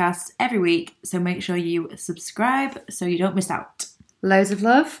new podcasts every week, so make sure you subscribe so you don't miss out. Loads of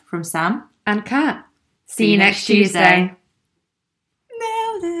love from Sam and Kat. See you next Tuesday.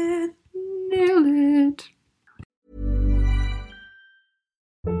 Nailed it. Nailed it.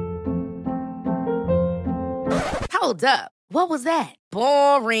 Hold up. What was that?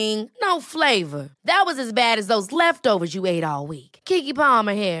 Boring. No flavor. That was as bad as those leftovers you ate all week. Keke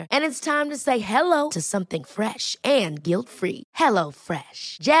Palmer here, and it's time to say hello to something fresh and guilt-free.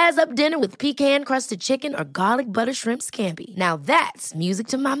 HelloFresh. Jazz up dinner with pecan-crusted chicken or garlic butter shrimp scampi. Now that's music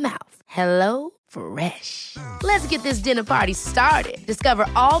to my mouth. HelloFresh. Let's get this dinner party started. Discover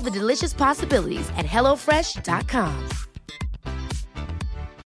all the delicious possibilities at HelloFresh.com.